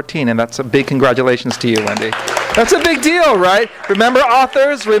 2014, and that's a big congratulations to you, Wendy. That's a big deal, right? Remember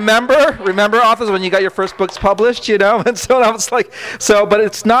authors? Remember authors when you got your first books published, you know? And so I was like, but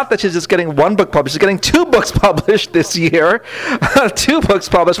it's not that she's just getting one book published. She's getting 2 books published this year. 2 books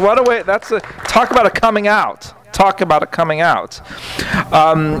published. What a way! Talk about a coming out. Talk about it coming out.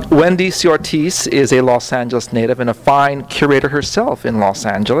 Wendy C. Ortiz is a Los Angeles native and a fine curator herself in Los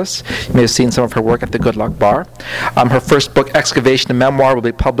Angeles. You may have seen some of her work at the Good Luck Bar. Her first book, Excavation, a Memoir, will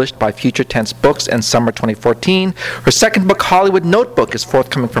be published by Future Tense Books in summer 2014. Her second book, Hollywood Notebook, is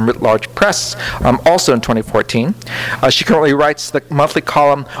forthcoming from Writ Large Press, also in 2014. She currently writes the monthly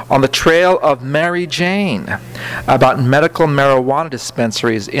column On the Trail of Mary Jane about medical marijuana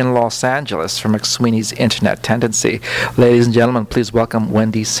dispensaries in Los Angeles from McSweeney's Internet tendency. Ladies and gentlemen, please welcome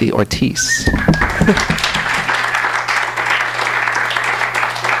Wendy C. Ortiz.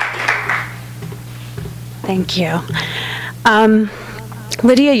 Thank you.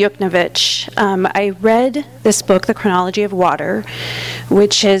 Lidia Yuknavitch. I read this book, The Chronology of Water,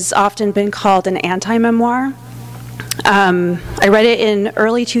 which has often been called an anti-memoir. I read it in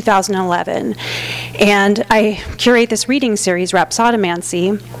early 2011, and I curate this reading series,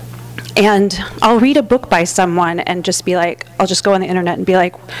 Rhapsodomancy. And I'll read a book by someone and just be like, I'll just go on the internet and be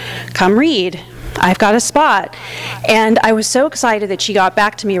like, come read. I've got a spot. And I was so excited that she got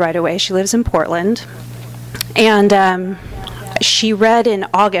back to me right away. She lives in Portland. And she read in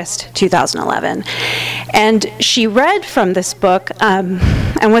August 2011. And she read from this book.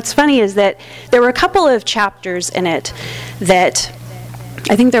 And what's funny is that there were a couple of chapters in it that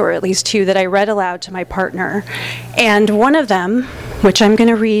I think there were at least 2 that I read aloud to my partner. And one of them, which I'm going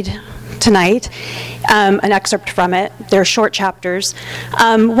to read tonight, an excerpt from it. They're short chapters.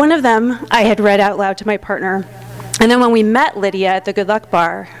 One of them I had read out loud to my partner. And then when we met Lidia at the Good Luck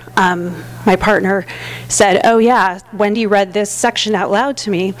Bar, my partner said, "Oh yeah, Wendy read this section out loud to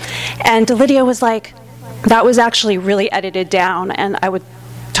me." And Lidia was like, "That was actually really edited down, and I would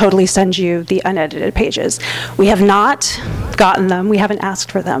totally send you the unedited pages. We have not gotten them. We haven't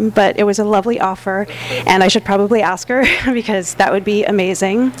asked for them, but it was a lovely offer, and I should probably ask her because that would be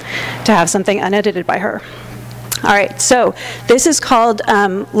amazing to have something unedited by her. All right, so this is called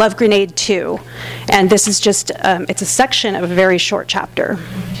Love Grenade 2, and this is just, it's a section of a very short chapter.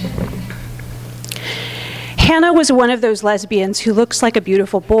 Hannah was one of those lesbians who looks like a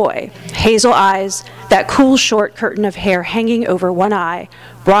beautiful boy. Hazel eyes, that cool short curtain of hair hanging over one eye,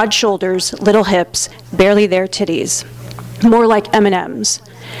 broad shoulders, little hips, barely there titties. More like M&Ms.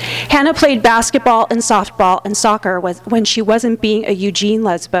 Hannah played basketball and softball and soccer when she wasn't being a Eugene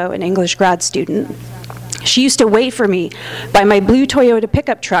lesbo, an English grad student. She used to wait for me by my blue Toyota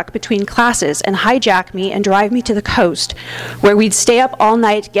pickup truck between classes and hijack me and drive me to the coast, where we'd stay up all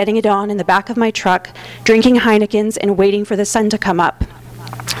night getting it on in the back of my truck, drinking Heinekens and waiting for the sun to come up.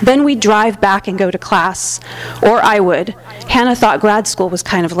 Then we'd drive back and go to class. Or I would. Hannah thought grad school was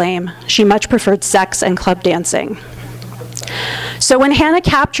kind of lame. She much preferred sex and club dancing. So when Hannah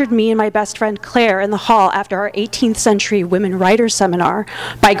captured me and my best friend Claire in the hall after our 18th century women writers seminar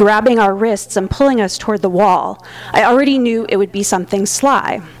by grabbing our wrists and pulling us toward the wall, I already knew it would be something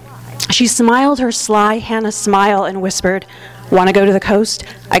sly. She smiled her sly Hannah smile and whispered, "Want to go to the coast?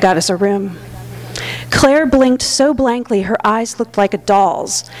 I got us a room." Claire blinked so blankly her eyes looked like a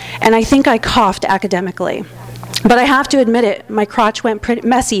doll's, and I think I coughed academically. But I have to admit it, my crotch went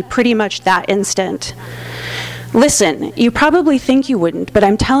messy pretty much that instant. Listen, you probably think you wouldn't, but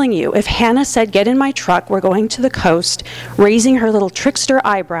I'm telling you, if Hannah said, "Get in my truck, we're going to the coast," raising her little trickster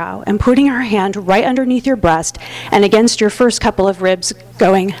eyebrow and putting her hand right underneath your breast and against your first couple of ribs,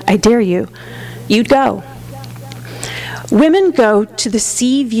 going, "I dare you," you'd go. Women go to the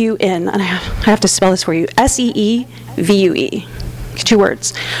Sea View Inn, and I have to spell this for you, S-E-E-V-U-E, 2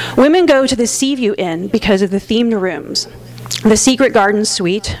 words. Women go to the Sea View Inn because of the themed rooms. The Secret Garden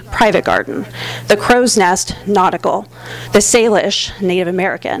Suite, private garden. The Crow's Nest, nautical. The Salish, Native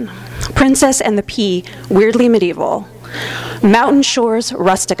American. Princess and the Pea, weirdly medieval. Mountain Shores,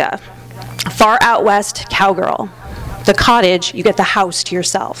 rustica. Far out west, cowgirl. The cottage, you get the house to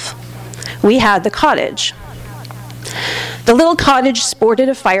yourself. We had the cottage. The little cottage sported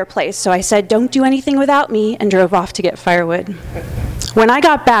a fireplace, so I said, "Don't do anything without me," and drove off to get firewood. When I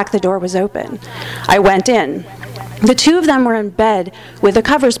got back, the door was open. I went in. The two of them were in bed with the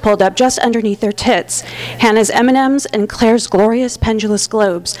covers pulled up just underneath their tits, Hannah's M&Ms and Claire's glorious pendulous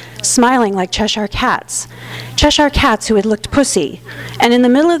globes, smiling like Cheshire cats. Cheshire cats who had looked pussy. And in the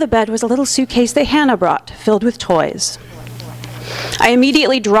middle of the bed was a little suitcase that Hannah brought, filled with toys. I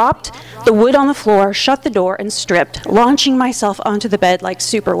immediately dropped the wood on the floor, shut the door, and stripped, launching myself onto the bed like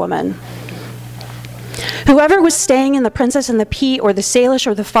Superwoman. Whoever was staying in the Princess and the Pea or the Salish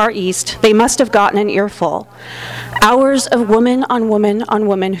or the Far East, they must have gotten an earful. Hours of woman on woman on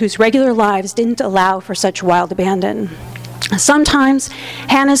woman whose regular lives didn't allow for such wild abandon. Sometimes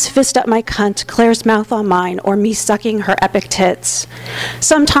Hannah's fist up my cunt, Claire's mouth on mine, or me sucking her epic tits.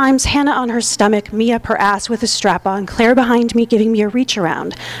 Sometimes Hannah on her stomach, me up her ass with a strap on, Claire behind me giving me a reach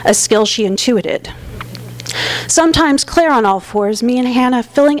around, a skill she intuited. Sometimes Claire on all fours, me and Hannah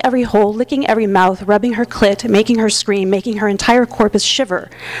filling every hole, licking every mouth, rubbing her clit, making her scream, making her entire corpus shiver,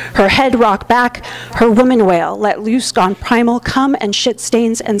 her head rock back, her woman wail, let loose, gone primal, cum and shit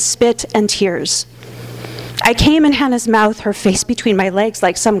stains and spit and tears. I came in Hannah's mouth, her face between my legs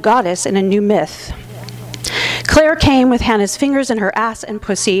like some goddess in a new myth. Claire came with Hannah's fingers in her ass and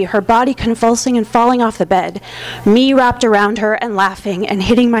pussy, her body convulsing and falling off the bed, me wrapped around her and laughing and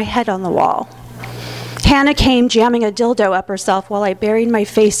hitting my head on the wall. Hannah came jamming a dildo up herself while I buried my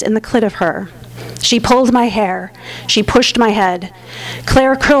face in the clit of her. She pulled my hair. She pushed my head.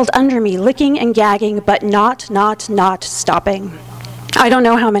 Claire curled under me, licking and gagging, but not stopping. I don't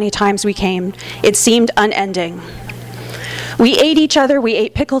know how many times we came. It seemed unending. We ate each other. We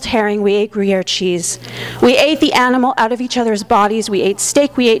ate pickled herring. We ate Gruyere cheese. We ate the animal out of each other's bodies. We ate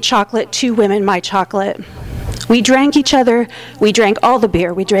steak. We ate chocolate. 2 women, my chocolate. We drank each other. We drank all the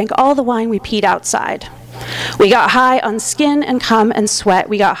beer. We drank all the wine. We peed outside. We got high on skin and cum and sweat.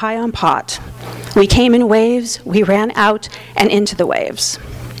 We got high on pot. We came in waves. We ran out and into the waves.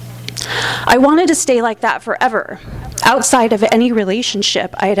 I wanted to stay like that forever, outside of any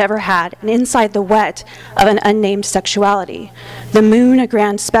relationship I had ever had and inside the wet of an unnamed sexuality. The moon a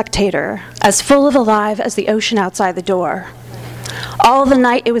grand spectator, as full of alive as the ocean outside the door. All the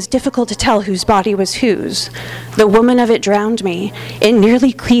night it was difficult to tell whose body was whose. The woman of it drowned me. It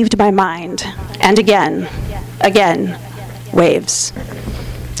nearly cleaved my mind. And again, waves.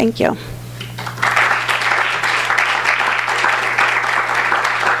 Thank you.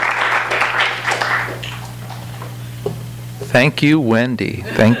 Thank you, Wendy.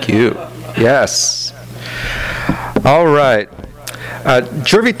 Thank you. Yes. All right.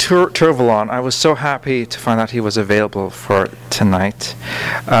 Jervey Tervalon, I was so happy to find out he was available for tonight.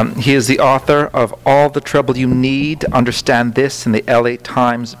 He is the author of All the Trouble You Need to Understand This in the LA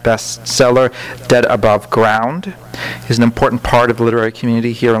Times bestseller, Dead Above Ground. He's an important part of the literary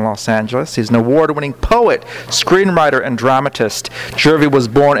community here in Los Angeles. He's an award-winning poet, screenwriter, and dramatist. Jervey was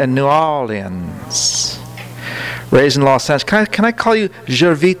born in New Orleans, raised in Los Angeles. Can I call you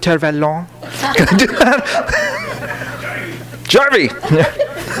Jervey Tervalon? Can I do that? Jervey!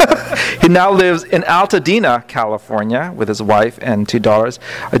 He now lives in Altadena, California, with his wife and 2 daughters.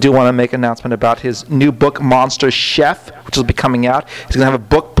 I do want to make an announcement about his new book, Monster Chef, which will be coming out. He's going to have a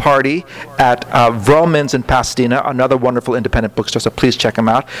book party at Vroman's in Pasadena, another wonderful independent bookstore, so please check him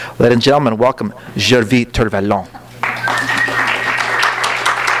out. Ladies and gentlemen, welcome Jervey Tervalon.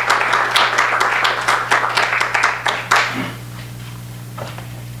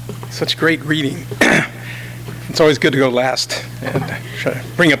 Such great reading. It's always good to go last and try to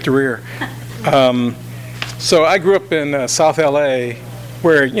bring up the rear. So I grew up in South LA,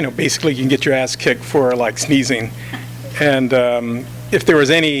 where basically you can get your ass kicked for like sneezing, and if there was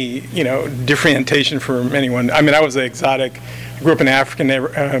any differentiation from anyone, I mean, I was exotic. I grew up in an African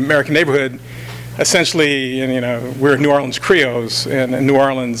American neighborhood. Essentially, we're New Orleans Creoles, and in New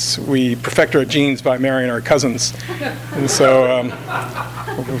Orleans we perfect our genes by marrying our cousins, and so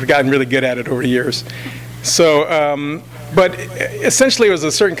we've gotten really good at it over the years. So, but essentially it was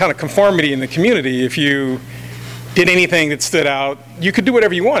a certain kind of conformity in the community. If you did anything that stood out, you could do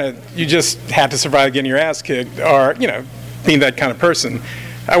whatever you wanted. You just had to survive getting your ass kicked or, being that kind of person.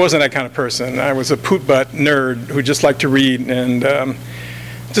 I wasn't that kind of person. I was a poot-butt nerd who just liked to read and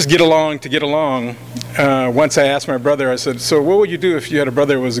just get along to get along. Once I asked my brother, I said, so what would you do if you had a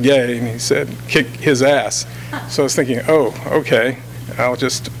brother who was gay? And he said, kick his ass. So I was thinking, oh, okay, I'll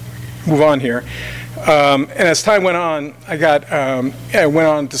just move on here. And as time went on, I went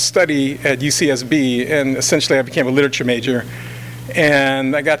on to study at UCSB, and essentially I became a literature major.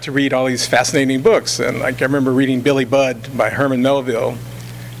 And I got to read all these fascinating books. And I remember reading Billy Budd by Herman Melville.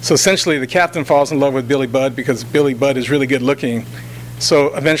 So essentially the captain falls in love with Billy Budd because Billy Budd is really good looking.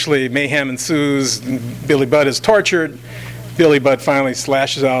 So eventually mayhem ensues, Billy Budd is tortured. Billy Budd finally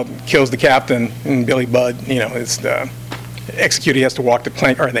slashes out, kills the captain, and Billy Budd, is executed. He has to walk the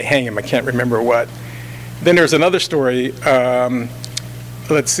plank, or they hang him, I can't remember what. Then there's another story, Ernest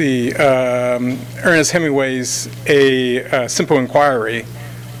Hemingway's A Simple Inquiry,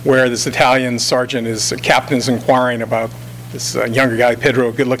 where this Italian captain is inquiring about this younger guy,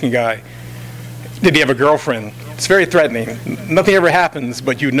 Pedro, good-looking guy. Did he have a girlfriend? It's very threatening. Nothing ever happens,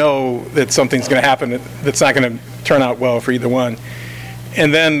 but you know that something's going to happen that's not going to turn out well for either one.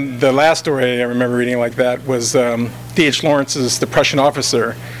 And then the last story I remember reading like that was D.H. Lawrence's The Prussian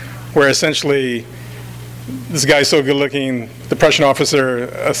Officer, where essentially this guy's so good looking, the Prussian officer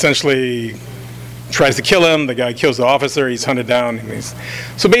essentially tries to kill him, the guy kills the officer, he's hunted down.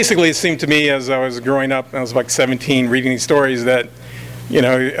 So basically it seemed to me as I was growing up, I was like 17, reading these stories that,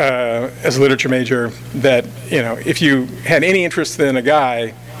 as a literature major, that, if you had any interest in a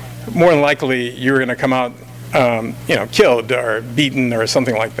guy, more than likely you were going to come out killed or beaten or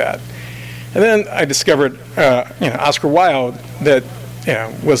something like that. And then I discovered, Oscar Wilde, that,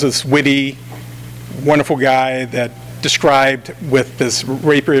 was this witty, wonderful guy that described with this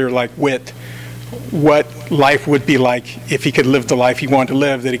rapier-like wit what life would be like if he could live the life he wanted to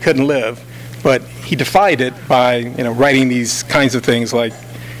live that he couldn't live. But he defied it by, writing these kinds of things like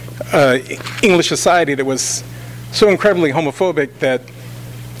English society that was so incredibly homophobic that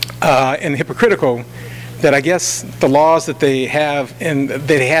and hypocritical that I guess the laws that they had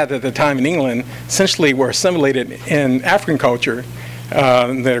at the time in England essentially were assimilated in African culture,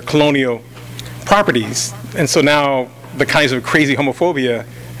 their colonial properties. And so now the kinds of crazy homophobia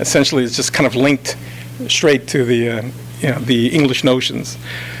essentially is just kind of linked straight to the English notions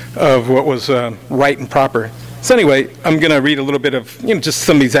of what was right and proper. So anyway, I'm going to read a little bit of just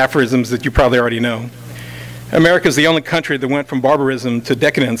some of these aphorisms that you probably already know. America is the only country that went from barbarism to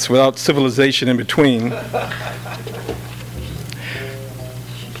decadence without civilization in between.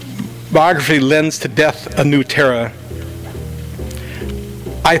 Biography lends to death a new terror.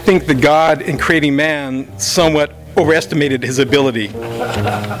 I think that God, in creating man, somewhat overestimated his ability.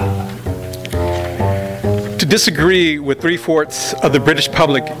 To disagree with 3/4 of the British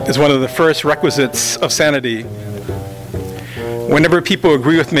public is one of the first requisites of sanity. Whenever people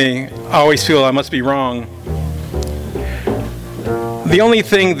agree with me, I always feel I must be wrong. The only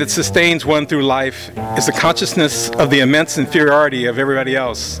thing that sustains one through life is the consciousness of the immense inferiority of everybody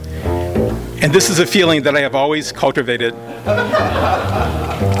else. and this is a feeling that I have always cultivated.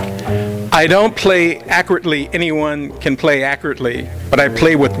 I don't play accurately. Anyone can play accurately, but I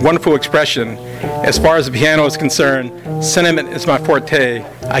play with wonderful expression. As far as the piano is concerned, sentiment is my forte.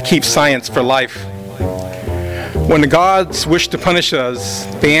 I keep science for life. When the gods wish to punish us,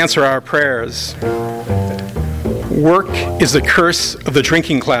 they answer our prayers. Work is the curse of the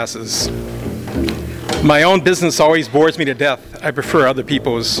drinking classes. My own business always bores me to death. I prefer other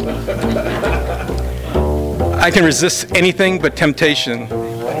people's. I can resist anything but temptation.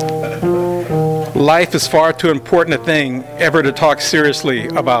 Life is far too important a thing ever to talk seriously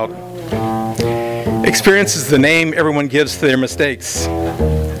about. Experience is the name everyone gives to their mistakes.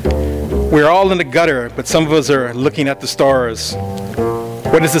 We're all in the gutter, but some of us are looking at the stars.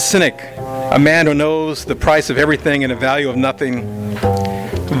 What is a cynic? A man who knows the price of everything and the value of nothing.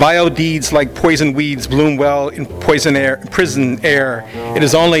 Vile deeds like poison weeds bloom well in prison air. It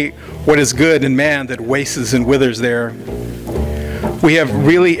is only what is good in man that wastes and withers there. We have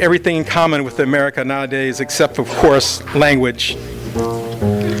really everything in common with America nowadays, except, of course, language.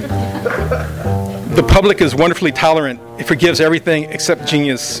 The public is wonderfully tolerant. It forgives everything except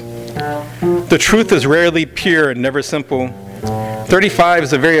genius. The truth is rarely pure and never simple. 35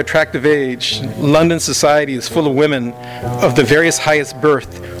 is a very attractive age. London society is full of women of the various highest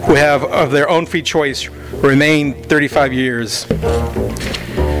birth who have, of their own free choice, remained 35 years.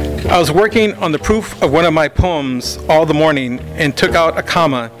 I was working on the proof of one of my poems all the morning and took out a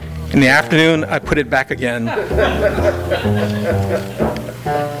comma. In the afternoon, I put it back again.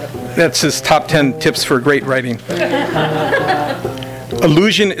 That's his top 10 tips for great writing.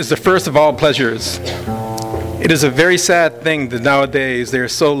 Illusion is the first of all pleasures. It is a very sad thing that nowadays there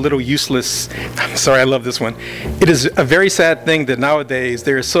is so little useless. I'm sorry, I love this one. It is a very sad thing that nowadays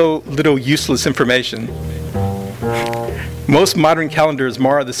there is so little useless information. Most modern calendars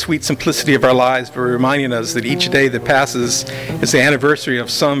mar the sweet simplicity of our lives by reminding us that each day that passes is the anniversary of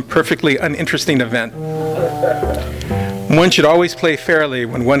some perfectly uninteresting event. One should always play fairly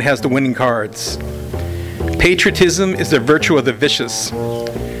when one has the winning cards. Patriotism is the virtue of the vicious.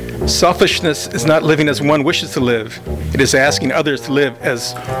 Selfishness is not living as one wishes to live. It is asking others to live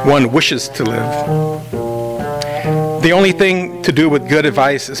as one wishes to live. The only thing to do with good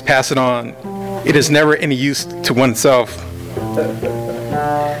advice is pass it on. It is never any use to oneself.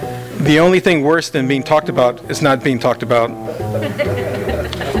 The only thing worse than being talked about is not being talked about.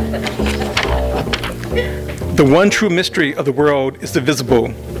 The one true mystery of the world is the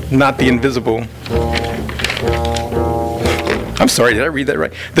visible, not the invisible. I'm sorry, did I read that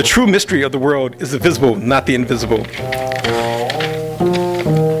right? The true mystery of the world is the visible, not the invisible.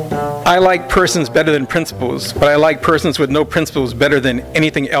 I like persons better than principles, but I like persons with no principles better than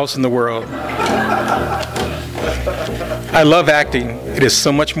anything else in the world. I love acting. It is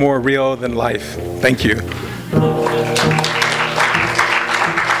so much more real than life. Thank you.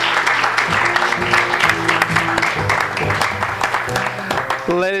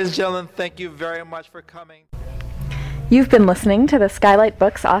 Ladies and gentlemen, thank you very much for coming. You've been listening to the Skylight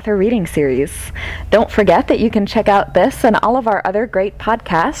Books author reading series. Don't forget that you can check out this and all of our other great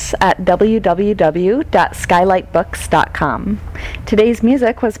podcasts at www.skylightbooks.com. Today's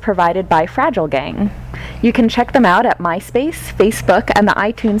music was provided by Fragile Gang. You can check them out at MySpace, Facebook, and the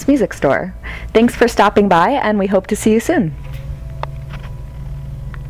iTunes Music Store. Thanks for stopping by, and we hope to see you soon.